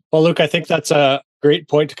 Well, Luke, I think that's a great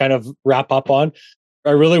point to kind of wrap up on.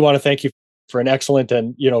 I really want to thank you for an excellent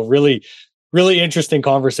and, really, really interesting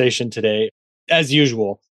conversation today, as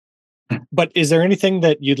usual. But is there anything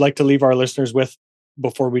that you'd like to leave our listeners with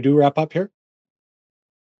before we do wrap up here?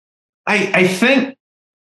 I think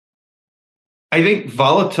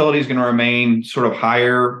volatility is going to remain sort of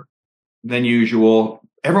higher than usual.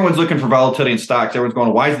 Everyone's looking for volatility in stocks. Everyone's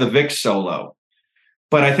going, why is the VIX so low?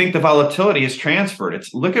 But I think the volatility is transferred.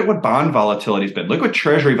 Look at what bond volatility has been. Look what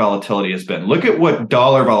Treasury volatility has been. Look at what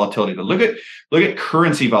dollar volatility has been. Look at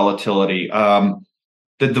currency volatility.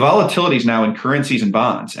 The volatility is now in currencies and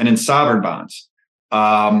bonds and in sovereign bonds.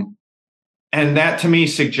 And that to me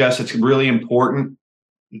suggests it's really important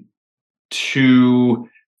to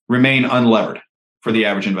remain unlevered for the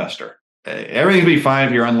average investor. Everything will be fine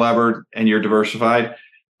if you're unlevered and you're diversified.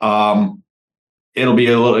 It'll be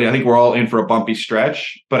a little, I think we're all in for a bumpy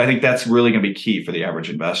stretch, but I think that's really going to be key for the average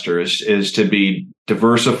investor is to be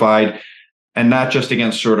diversified and not just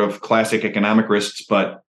against sort of classic economic risks,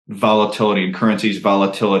 but volatility in currencies,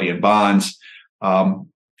 volatility in bonds, and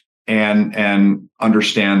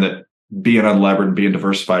understand that being unlevered and being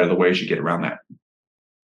diversified are the ways you get around that.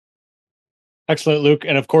 Excellent, Luke.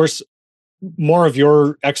 And of course, more of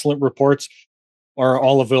your excellent reports are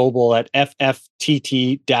all available at fftt-llc.com.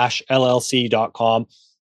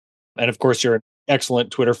 And of course, your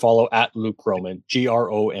excellent Twitter follow at Luke Gromen,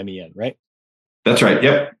 Gromen, right? That's right.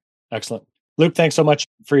 Yep. Excellent. Luke, thanks so much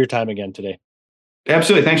for your time again today.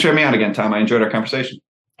 Absolutely. Thanks for having me on again, Tom. I enjoyed our conversation.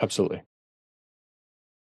 Absolutely.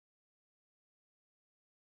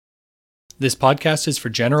 This podcast is for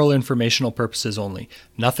general informational purposes only.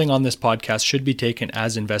 Nothing on this podcast should be taken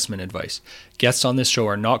as investment advice. Guests on this show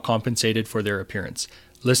are not compensated for their appearance.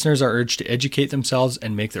 Listeners are urged to educate themselves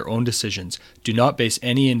and make their own decisions. Do not base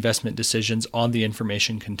any investment decisions on the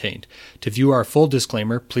information contained. To view our full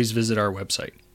disclaimer, please visit our website.